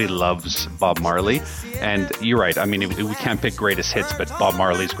 Everybody loves Bob Marley. And you're right. I mean, we can't pick greatest hits, but Bob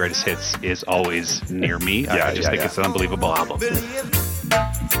Marley's greatest hits is always near me. I just think it's an unbelievable album.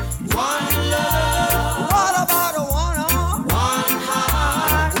 What about a one-arm? One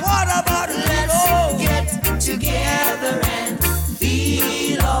heart. What about let's get together and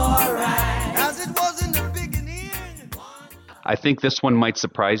feel alright? As it was in the beginning. I think this one might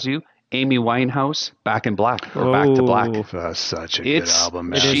surprise you. Amy Winehouse, Back in Black, or Back to Black. That's such a It's good album,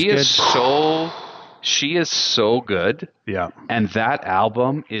 man. she It is she is so good, Yeah. and that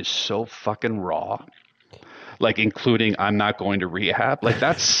album is so fucking raw. Like, including I'm Not Going to Rehab. Like,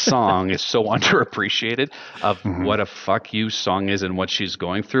 that song is so underappreciated of what a fuck you song is and what she's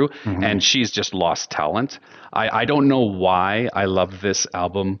going through. And she's just lost talent. I don't know why I love this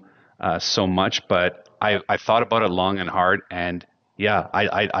album so much, but I thought about it long and hard. And yeah,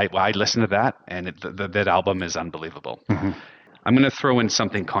 I listened to that, and that album is unbelievable. I'm going to throw in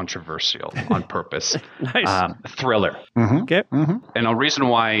something controversial on purpose. Nice. Thriller. Okay. And the reason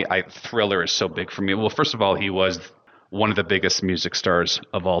why Thriller is so big for me, well, first of all, he was one of the biggest music stars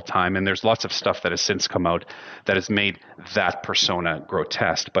of all time. And there's lots of stuff that has since come out that has made that persona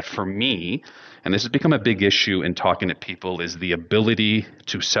grotesque. But for me, and this has become a big issue in talking to people, is the ability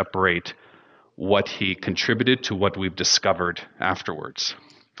to separate what he contributed to what we've discovered afterwards.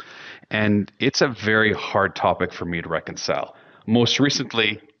 And it's a very hard topic for me to reconcile. Most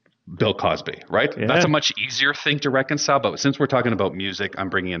recently, Bill Cosby, right? Yeah. That's a much easier thing to reconcile. But since we're talking about music, I'm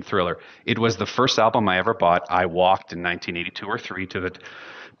bringing in Thriller. It was the first album I ever bought. I walked in 1982 or 3 to the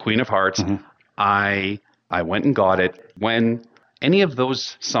Queen of Hearts. I went and got it. When any of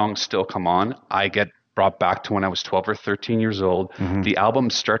those songs still come on, I get brought back to when I was 12 or 13 years old. The album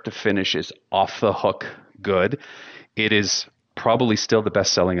start to finish is off the hook good. It is probably still the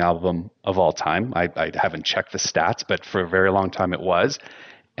best-selling album of all time. I haven't checked the stats, but for a very long time it was.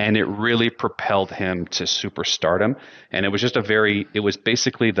 And it really propelled him to superstardom. And it was just it was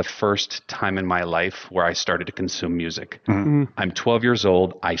basically the first time in my life where I started to consume music. I'm 12 years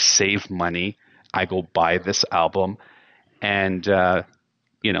old. I save money. I go buy this album. And,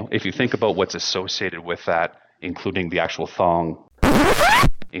 if you think about what's associated with that, including the actual thong.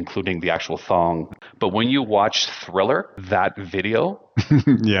 But when you watch Thriller, that video,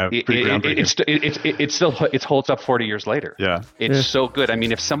 it holds up 40 years later. Yeah. It's so good. I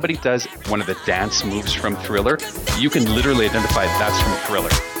mean, if somebody does one of the dance moves from Thriller, you can literally identify that's from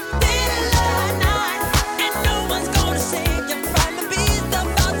Thriller.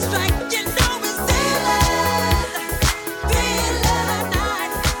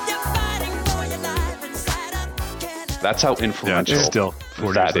 That's how influential still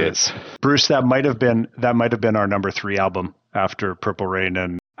that is. Bruce, that might have been our number 3 album after Purple Rain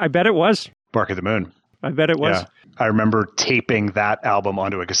and I bet it was. Bark at the Moon. I bet it was. Yeah. I remember taping that album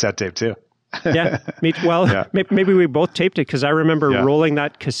onto a cassette tape too. Yeah. Maybe we both taped it because I remember rolling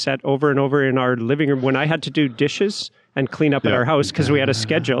that cassette over and over in our living room when I had to do dishes and clean up at our house because we had a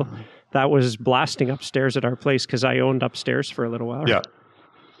schedule. That was blasting upstairs at our place because I owned upstairs for a little while. Yeah.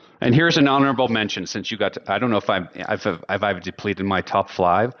 And here's an honorable mention since you got to, I don't know if I've depleted my top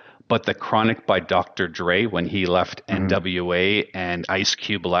 5, but The Chronic by Dr. Dre when he left NWA and Ice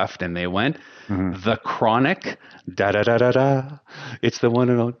Cube left and they went. The Chronic, da-da-da-da-da, it's the one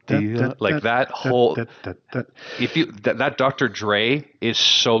and only, like that whole, that Dr. Dre is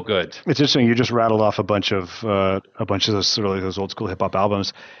so good. It's interesting. You just rattled off a bunch of those sort of like those old school hip hop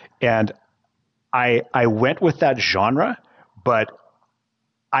albums. And I went with that genre, but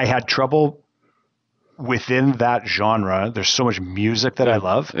I had trouble within that genre. There's so much music that I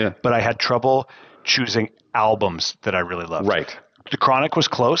love, but I had trouble choosing albums that I really loved. Right. The Chronic was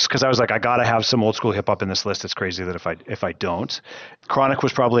close because I was like, I got to have some old school hip hop in this list. It's crazy that if I don't. Chronic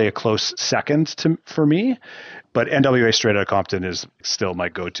was probably a close second for me, but NWA Straight Outta Compton is still my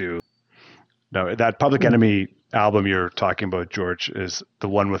go-to. No, that Public Enemy album you're talking about, George, is the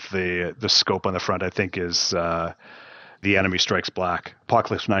one with the scope on the front. I think is The Enemy Strikes Black.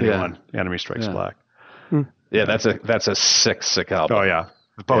 Apocalypse 91. The Enemy Strikes Black. Yeah, that's a sick album. Oh yeah.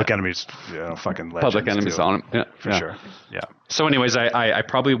 The Public Enemy's fucking legends. Public Enemy's too. on him. Yeah, for sure. Yeah. So anyways, I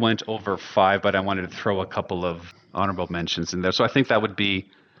probably went over 5, but I wanted to throw a couple of honorable mentions in there. So I think that would be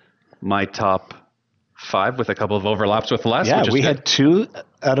my top 5 with a couple of overlaps with Les. Yeah, we had 2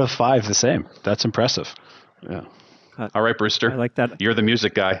 out of 5 the same. That's impressive. Yeah. All right, Brewster. I like that. You're the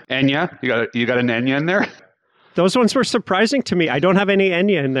music guy. Enya? You got an Enya in there? Those ones were surprising to me. I don't have any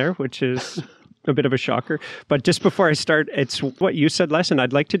Enya in there, which is a bit of a shocker. But just before I start, it's what you said, Les, and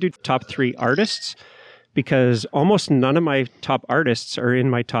I'd like to do top 3 artists because almost none of my top artists are in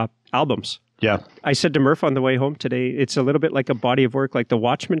my top albums. Yeah. I said to Murph on the way home today, it's a little bit like a body of work. Like The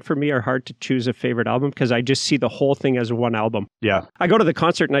Watchmen for me are hard to choose a favorite album because I just see the whole thing as one album. Yeah. I go to the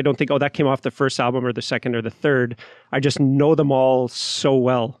concert and I don't think, oh, that came off the first album or the second or the third. I just know them all so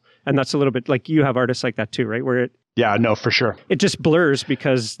well. And that's a little bit like you have artists like that too, right? Where Yeah, no, for sure. it just blurs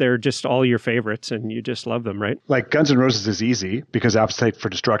because they're just all your favorites and you just love them, right? Like Guns N' Roses is easy because Appetite for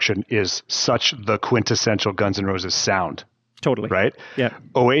Destruction is such the quintessential Guns N' Roses sound. Totally. Right? Yeah.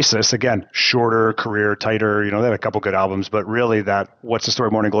 Oasis, again, shorter career, tighter, they had a couple good albums, but really that What's the Story,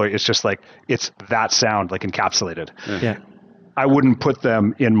 Morning Glory, it's just like, it's that sound, like encapsulated. Yeah. I wouldn't put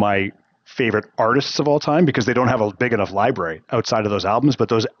them in my favorite artists of all time because they don't have a big enough library outside of those albums, but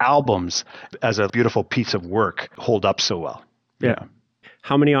those albums as a beautiful piece of work hold up so well. Yeah.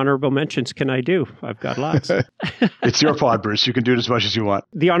 How many honorable mentions can I do? I've got lots. It's your pod, Bruce. You can do it as much as you want.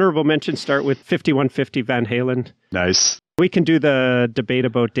 The honorable mentions start with 5150 Van Halen. Nice. We can do the debate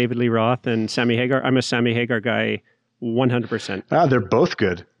about David Lee Roth and Sammy Hagar. I'm a Sammy Hagar guy 100%. They're both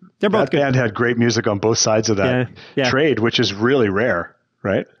good. They're both good. That band had great music on both sides of that trade, which is really rare,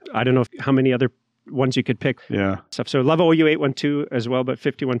 right? I don't know how many other ones you could pick. Yeah. Stuff. So love OU 812 as well, but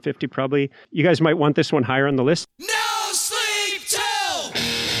 5150 probably. You guys might want this one higher on the list. No sleep till.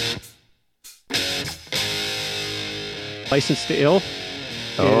 License to Ill.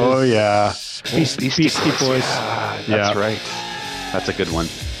 Oh, yeah. Beastie Boys. That's Yeah. right. That's a good one.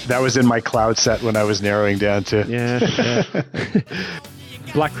 That was in my cloud set when I was narrowing down to. Yeah.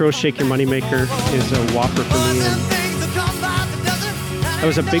 Black Crow, Shake Your Moneymaker is a whopper for me. And that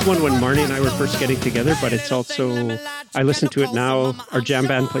was a big one when Marnie and I were first getting together, but it's also, I listen to it now. Our jam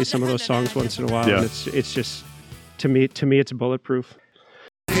band plays some of those songs once in a while. Yeah. And it's just, to me, it's bulletproof.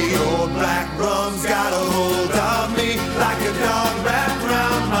 The old black rum's got a hold of me like a dog wrapped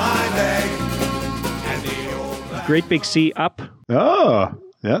around my leg. And the old black Great Big Sea, Up. Oh,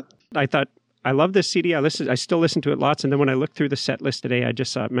 yeah. I thought, I love this CD. I still listen to it lots. And then when I looked through the set list today, I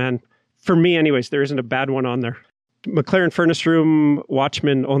just thought, man, for me anyways, there isn't a bad one on there. McLaren Furnace Room,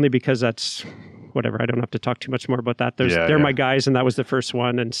 Watchmen, only because that's whatever. I don't have to talk too much more about that. They're my guys, and that was the first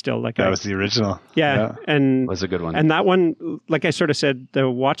one, and still like That was the original. yeah, and Was a good one. And that one, like I sort of said, the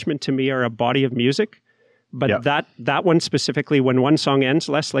Watchmen to me are a body of music, but Yeah. that one specifically, when one song ends,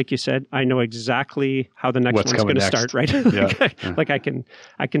 Les, like you said, I know exactly how the next What's one's going to coming start. Right? Yeah. Like I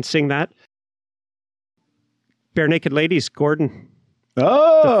can sing that. Bare Naked Ladies, Gordon.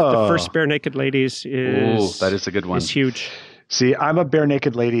 Oh. The first Bare Naked Ladies is Ooh, that is a good one. Is huge. See, I'm a Bare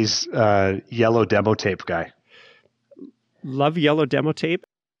Naked Ladies yellow demo tape guy. Love Yellow demo tape.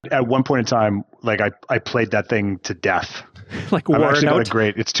 At one point in time, like I played that thing to death. Like I've wore it actually got a out.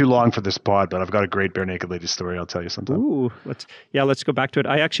 great, it's too long for this pod, but I've got a great Bare Naked Ladies story I'll tell you sometime. Ooh, let's go back to it.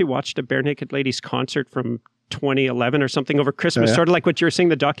 I actually watched a Bare Naked Ladies concert from 2011 or something over Christmas, Oh, yeah? sort of like what you were saying,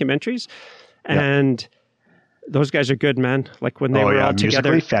 the documentaries. And those guys are good, man. Like when they were all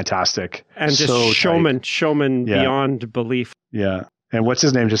together. Musically fantastic. And just So showman Yeah. beyond belief. Yeah. And what's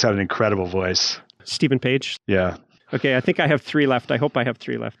his name just had an incredible voice. Stephen Page. Yeah. Okay, I think I have 3 left. I hope I have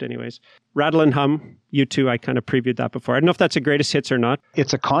 3 left anyways. Rattle and Hum, U2, I kind of previewed that before. I don't know if that's a greatest hits or not.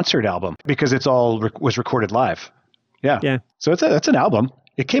 It's a concert album because it's all was recorded live. Yeah. Yeah. So it's an album.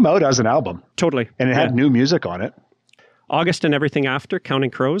 It came out as an album Totally. and it had new music on it. August and Everything After,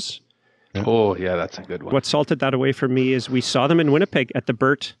 Counting Crows. Oh, yeah, that's a good one. What salted that away for me is we saw them in Winnipeg at the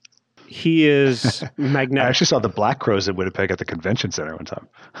Burt. He is I magnetic. actually saw the Black Crows in Winnipeg at the convention center one time.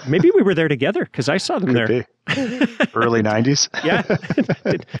 Maybe we were there together because I saw them there. Could be. Early 90s. Yeah.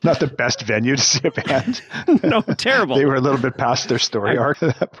 Not the best venue to see a band. No, terrible. They were a little bit past their story arc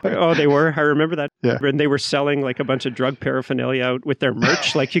at that point. Oh, they were. I remember that. Yeah. And they were selling like a bunch of drug paraphernalia out with their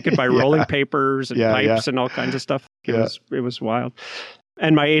merch. Like you could buy rolling papers and pipes and all kinds of stuff. It was wild.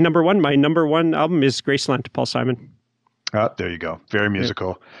 And my number one album is Graceland, Paul Simon. Oh, there you go. Very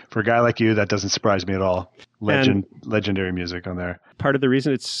musical. For a guy like you, that doesn't surprise me at all. Legendary music on there. Part of the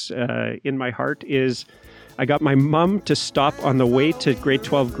reason it's in my heart is I got my mom to stop on the way to grade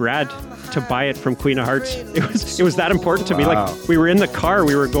 12 grad to buy it from Queen of Hearts. It was that important to me. Like we were in the car,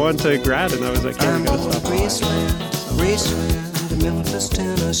 we were going to grad, and I was like, hey, we gotta stop. Graceland, Memphis,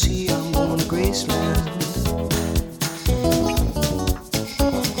 Tennessee. I'm going to Graceland.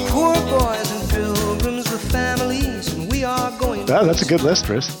 Poor boys and pilgrims with families, and we are going. That's a good list,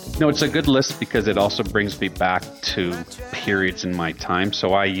 Chris. No, it's a good list because it also brings me back to periods in my time.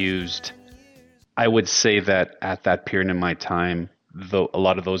 So I would say that at that period in my time, though a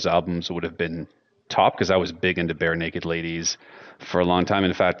lot of those albums would have been top because I was big into Bare Naked Ladies for a long time.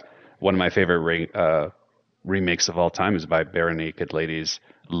 In fact, one of my favorite remakes of all time is by Bare Naked Ladies,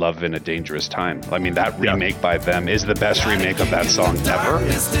 Love in a Dangerous Time. I mean, that remake by them is the best remake of that song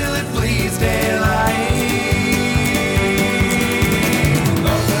ever. Still it bleeds daylight.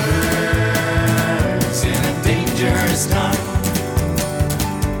 Lovers in a dangerous time.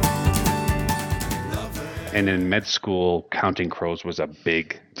 And in med school, Counting Crows was a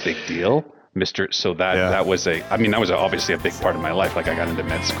big deal. That was obviously a big part of my life. Like I got into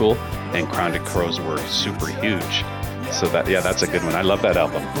med school and Counting Crows were super huge. So that's a good one. I love that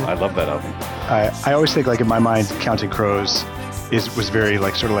album. I always think, like, in my mind, Counting Crows was very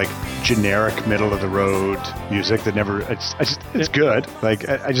like sort of like generic middle of the road music that never it's good. Like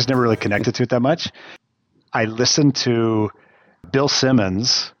I just never really connected to it that much. I listened to Bill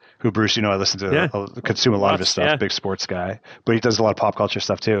Simmons, who, Bruce, I listen to, consume a lot of his stuff, big sports guy, but he does a lot of pop culture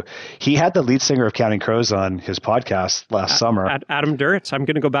stuff too. He had the lead singer of Counting Crows on his podcast last summer. Adam Duritz. I'm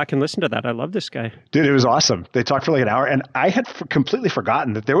going to go back and listen to that. I love this guy. Dude, it was awesome. They talked for like an hour, and I had completely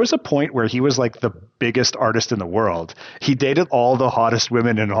forgotten that there was a point where he was like the biggest artist in the world. He dated all the hottest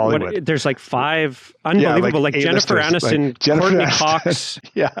women in Hollywood. There's like 5 unbelievable, like Jennifer Aniston, Jennifer Courtney Aniston. Cox.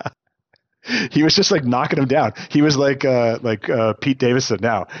 Yeah. he was just like knocking him down. He was like Pete Davidson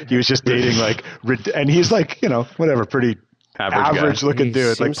now. He was just dating and he's like, whatever, pretty average looking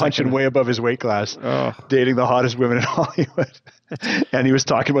dude, like punching way above his weight class, dating the hottest women in Hollywood. And he was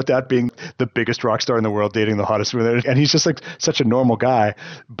talking about that being the biggest rock star in the world, dating the hottest women. And he's just like such a normal guy.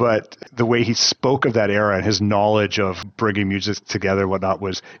 But the way he spoke of that era and his knowledge of bringing music together and whatnot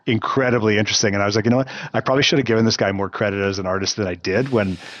was incredibly interesting. And I was like, you know what? I probably should have given this guy more credit as an artist than I did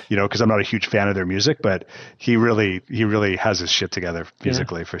when, because I'm not a huge fan of their music, but he really has his shit together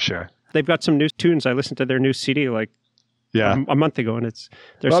musically for sure. They've got some new tunes. I listened to their new CD a month ago, and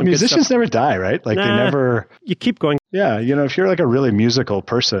there's some musicians never die, right? Like they never. You keep going. Yeah, if you're like a really musical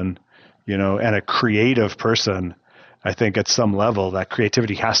person, and a creative person, I think at some level that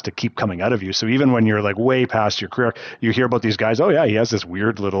creativity has to keep coming out of you. So even when you're like way past your career, you hear about these guys. Oh yeah, he has this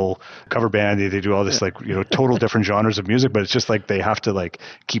weird little cover band. They do all this total different genres of music, but it's just like they have to like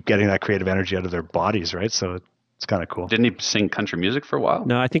keep getting that creative energy out of their bodies, right? So it's kind of cool. Didn't he sing country music for a while?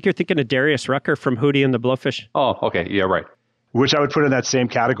 No, I think you're thinking of Darius Rucker from Hootie and the Blowfish. Oh, okay. Yeah, right. Which I would put in that same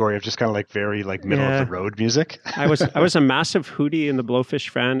category of just kind of like very like middle of the road music. I was a massive Hootie and the Blowfish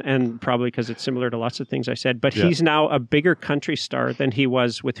fan, and probably because it's similar to lots of things I said, but he's now a bigger country star than he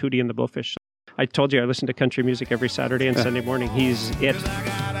was with Hootie and the Blowfish. I told you I listen to country music every Saturday and Sunday morning. He's it.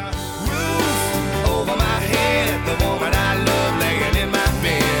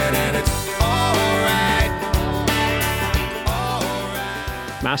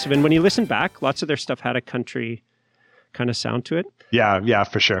 Massive. And when you listen back, lots of their stuff had a country kind of sound to it. Yeah,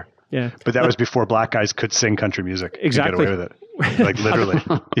 for sure. Yeah. But that was before black guys could sing country music. Exactly. Get away with it. Like literally.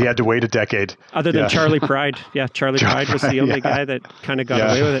 He had to wait a decade. Other than Charlie Pride. Yeah, Charlie Pride was the only guy that kind of got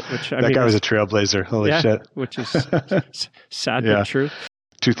away with it. Which that guy was a trailblazer. Holy shit. Which is sad but true.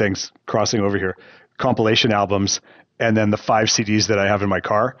 Two things crossing over here. Compilation albums and then the 5 CDs that I have in my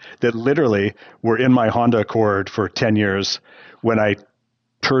car that literally were in my Honda Accord for 10 years. When I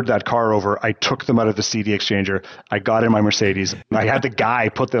turned that car over, I took them out of the CD exchanger. I got in my Mercedes. I had the guy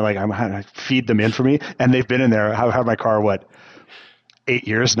put them, I feed them in for me. And they've been in there. I've had my car, 8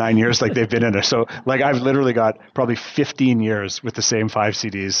 years, 9 years, like they've been in there. So like I've literally got probably 15 years with the same 5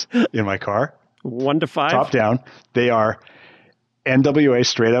 CDs in my car. 1 to 5? Top down. They are NWA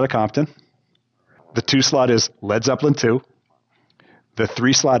Straight Outta Compton. The 2 slot is Led Zeppelin 2. The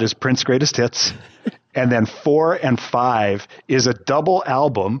 3 slot is Prince Greatest Hits. And then 4 and 5 is a double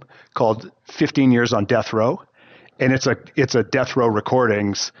album called 15 Years on Death Row. And it's a Death Row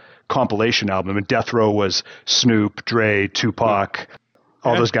Recordings compilation album. And Death Row was Snoop, Dre, Tupac,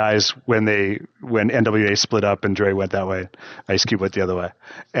 all those guys when NWA split up and Dre went that way, Ice Cube went the other way.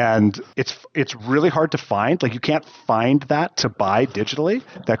 And it's really hard to find. Like you can't find that to buy digitally,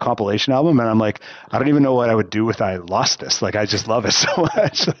 that compilation album. And I'm like, I don't even know what I would do if I lost this. Like I just love it so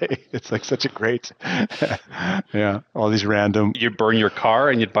much. It's like such a great, all these random. You burn your car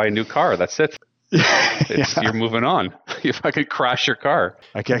and you'd buy a new car. That's it. You're moving on. If I could crash your car.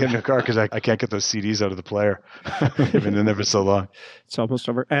 I can't get a new car because I can't get those CDs out of the player. I've been in there for so long. It's almost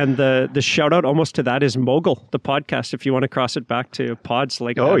over. And the shout out almost to that is Mogul, the podcast, if you want to cross it back to pods.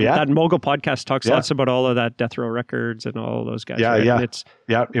 Like that Mogul podcast talks lots about all of that Death Row Records and all of those guys. Yeah, right?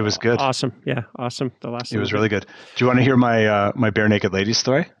 yeah. It was good. Awesome. Yeah, awesome. The last. It was really good. Do you want to hear my Bare Naked Ladies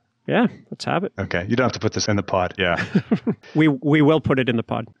story? Yeah, let's have it. Okay. You don't have to put this in the pod. Yeah. We will put it in the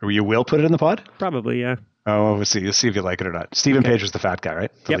pod. Or you will put it in the pod? Probably, yeah. Oh, we'll see. You'll see if you like it or not. Stephen Page was the fat guy,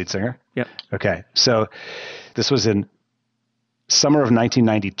 right? The lead singer? Yep. Okay. So this was in summer of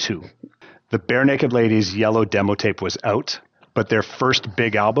 1992. The Bare Naked Ladies yellow demo tape was out, but their first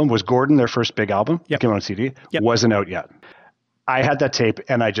big album was Gordon, their first big album. Yep. Came out on CD. Yep. Wasn't out yet. I had that tape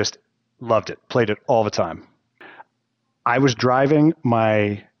and I just loved it. Played it all the time. I was driving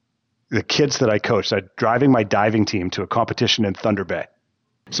the kids that I coached, driving my diving team to a competition in Thunder Bay.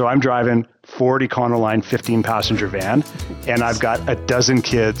 So I'm driving Ford Econoline 15-passenger van, and I've got a dozen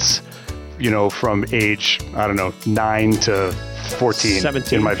kids, from age, 9 to 14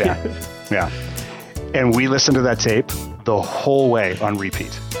 17. In my van. Yeah. And we listened to that tape the whole way on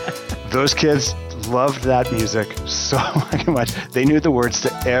repeat. Those kids loved that music so much. They knew the words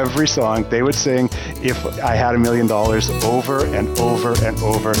to every song. They would sing If I Had $1 Million over and over and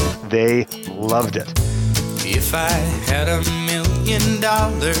over. They loved it. If I had $1 million,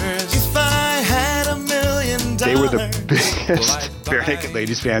 if I had $1 million, they were the biggest Bare Naked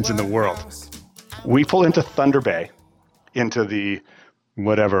Ladies fans in the world. We pull into Thunder Bay, into the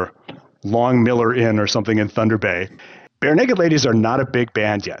Long Miller Inn or something in Thunder Bay. Bare Naked Ladies are not a big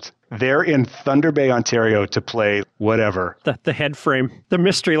band yet. They're in Thunder Bay, Ontario to play whatever. The head frame, the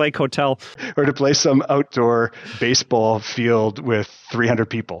Mystery Lake Hotel. Or to play some outdoor baseball field with 300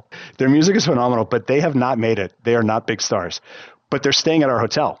 people. Their music is phenomenal, but they have not made it. They are not big stars. But they're staying at our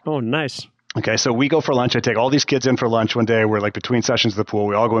hotel. Oh, nice. Okay, so we go for lunch. I take all these kids in for lunch one day. We're like between sessions of the pool.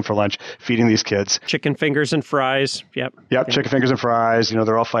 We all go in for lunch, feeding these kids. Chicken fingers and fries. Yep. Chicken fingers and fries.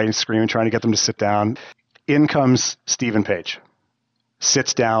 They're all fighting, screaming, trying to get them to sit down. In comes Stephen Page.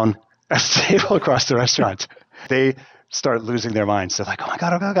 Sits down at the table across the restaurant. They start losing their minds. They're like, oh my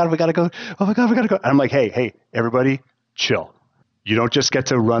God, we got to go. Oh my God, we got to go. And I'm like, hey, everybody, chill. You don't just get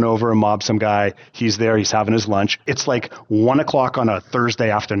to run over and mob some guy. He's there. He's having his lunch. It's like 1:00 on a Thursday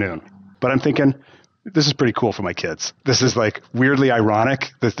afternoon. But I'm thinking, this is pretty cool for my kids. This is like weirdly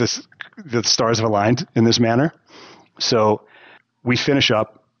ironic that the stars have aligned in this manner. So we finish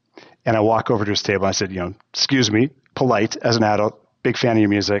up. And I walk over to his table and I said, excuse me, polite as an adult, big fan of your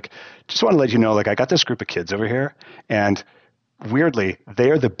music. Just want to let you know, I got this group of kids over here. And weirdly, they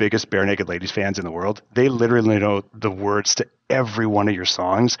are the biggest Bare Naked Ladies fans in the world. They literally know the words to every one of your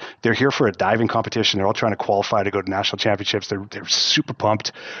songs. They're here for a diving competition. They're all trying to qualify to go to national championships. They're super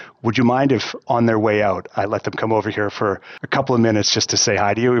pumped. Would you mind if on their way out, I let them come over here for a couple of minutes just to say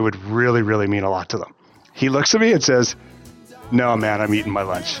hi to you? It would really, really mean a lot to them. He looks at me and says, no, man, I'm eating my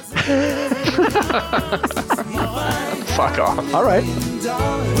lunch. Fuck off. All right.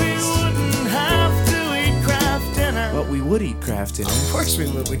 But we would eat Kraft dinner. Of course we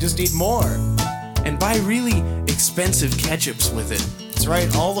would. We just eat more. And buy really expensive ketchups with it. That's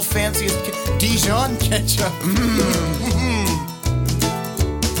right. All the fanciest Dijon ketchup.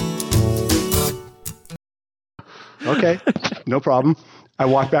 Okay. No problem. I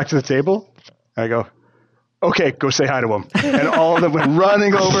walk back to the table. I go, okay, go say hi to him. And all of them went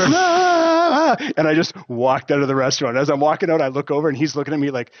running over. And I just walked out of the restaurant. As I'm walking out, I look over and he's looking at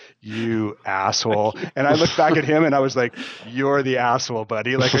me like, you asshole. And I look back at him and I was like, you're the asshole,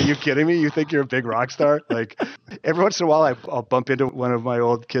 buddy. Like, are you kidding me? You think you're a big rock star? Like, every once in a while, I'll bump into one of my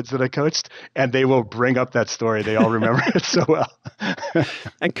old kids that I coached and they will bring up that story. They all remember it so well.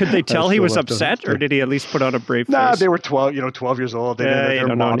 And could they tell he was upset or did he at least put on a brave face? Nah, they were 12 years old. They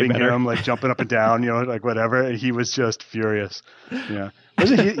were mobbing him, like jumping up and down, like whatever. And he was just furious. Yeah.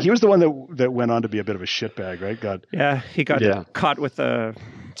 He was the one that went on to be a bit of a shitbag, right? He got caught with some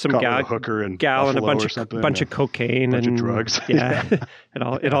a hooker and gal and a bunch of cocaine and drugs. Yeah,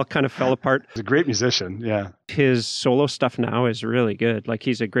 it all kind of fell apart. He's a great musician. Yeah, his solo stuff now is really good. Like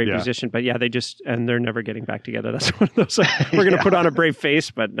he's a great musician, but they're never getting back together. That's one of those. We're gonna put on a brave face,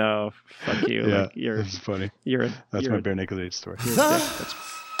 but no, fuck you. Yeah, like, that's funny. That's my Bare Naked Ladies story.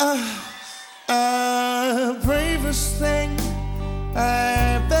 Bravest thing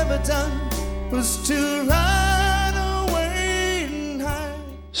I've ever done was to run away and hide.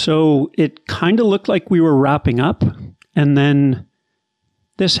 So it kind of looked like we were wrapping up, and then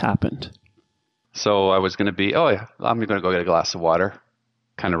this happened. So I was going to be, I'm going to go get a glass of water,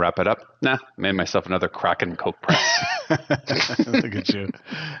 kind of wrap it up. Nah, made myself another Kraken Coke press. Look at you.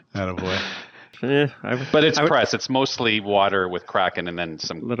 Attaboy. But it's press. It's mostly water with Kraken and then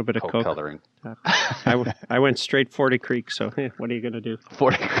some little bit of Coke coloring. I went straight 40 Creek. So what are you going to do?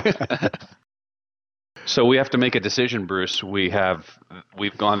 40 Creek. So we have to make a decision, Bruce. We've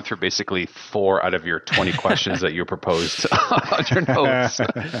gone through basically 4 out of your 20 questions that you proposed on your notes,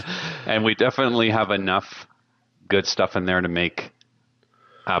 and we definitely have enough good stuff in there to make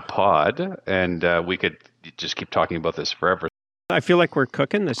a pod, and we could just keep talking about this forever. I feel like we're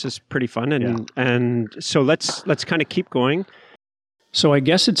cooking. This is pretty fun. And so let's kind of keep going. So I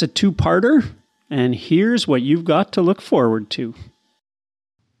guess it's a 2-parter, and here's what you've got to look forward to.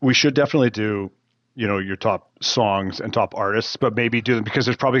 We should definitely do, your top songs and top artists, but maybe do them because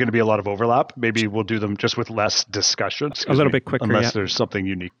there's probably going to be a lot of overlap. Maybe we'll do them just with less discussion. A little bit quicker. Unless there's something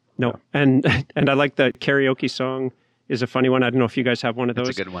unique. No. And I like the karaoke song is a funny one. I don't know if you guys have one of those.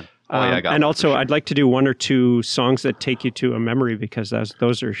 It's a good one. I got and one also, sure. I'd like to do 1 or 2 songs that take you to a memory because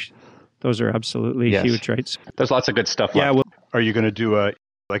those are absolutely huge, right? There's lots of good stuff. Yeah. Well, are you going to do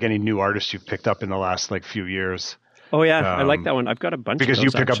any new artists you've picked up in the last few years? Oh yeah, I like that one. I've got a bunch. Because of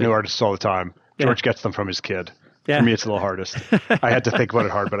those, you pick up new artists all the time. George gets them from his kid. Yeah. For me, it's a little hardest. I had to think about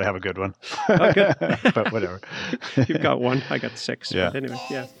it hard, but I have a good one. Oh, good. But whatever. You've got 1. I got 6. Yeah. But anyway,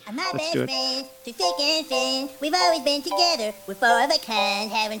 let's do it. Friends, through thick and thin, we've always been together. We're 4 of a kind,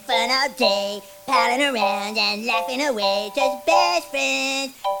 having fun all day, palling around and laughing away. Just best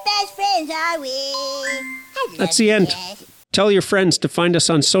friends are we. That's the end. Tell your friends to find us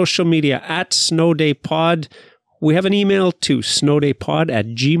on social media at SnowDayPod. We have an email to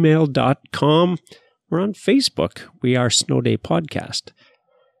snowdaypod@gmail.com. We're on Facebook. We are Snow Day Podcast.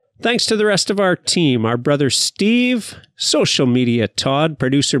 Thanks to the rest of our team, our brother Steve, social media Todd,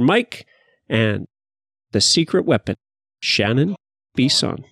 producer Mike, and the secret weapon, Shannon Bison.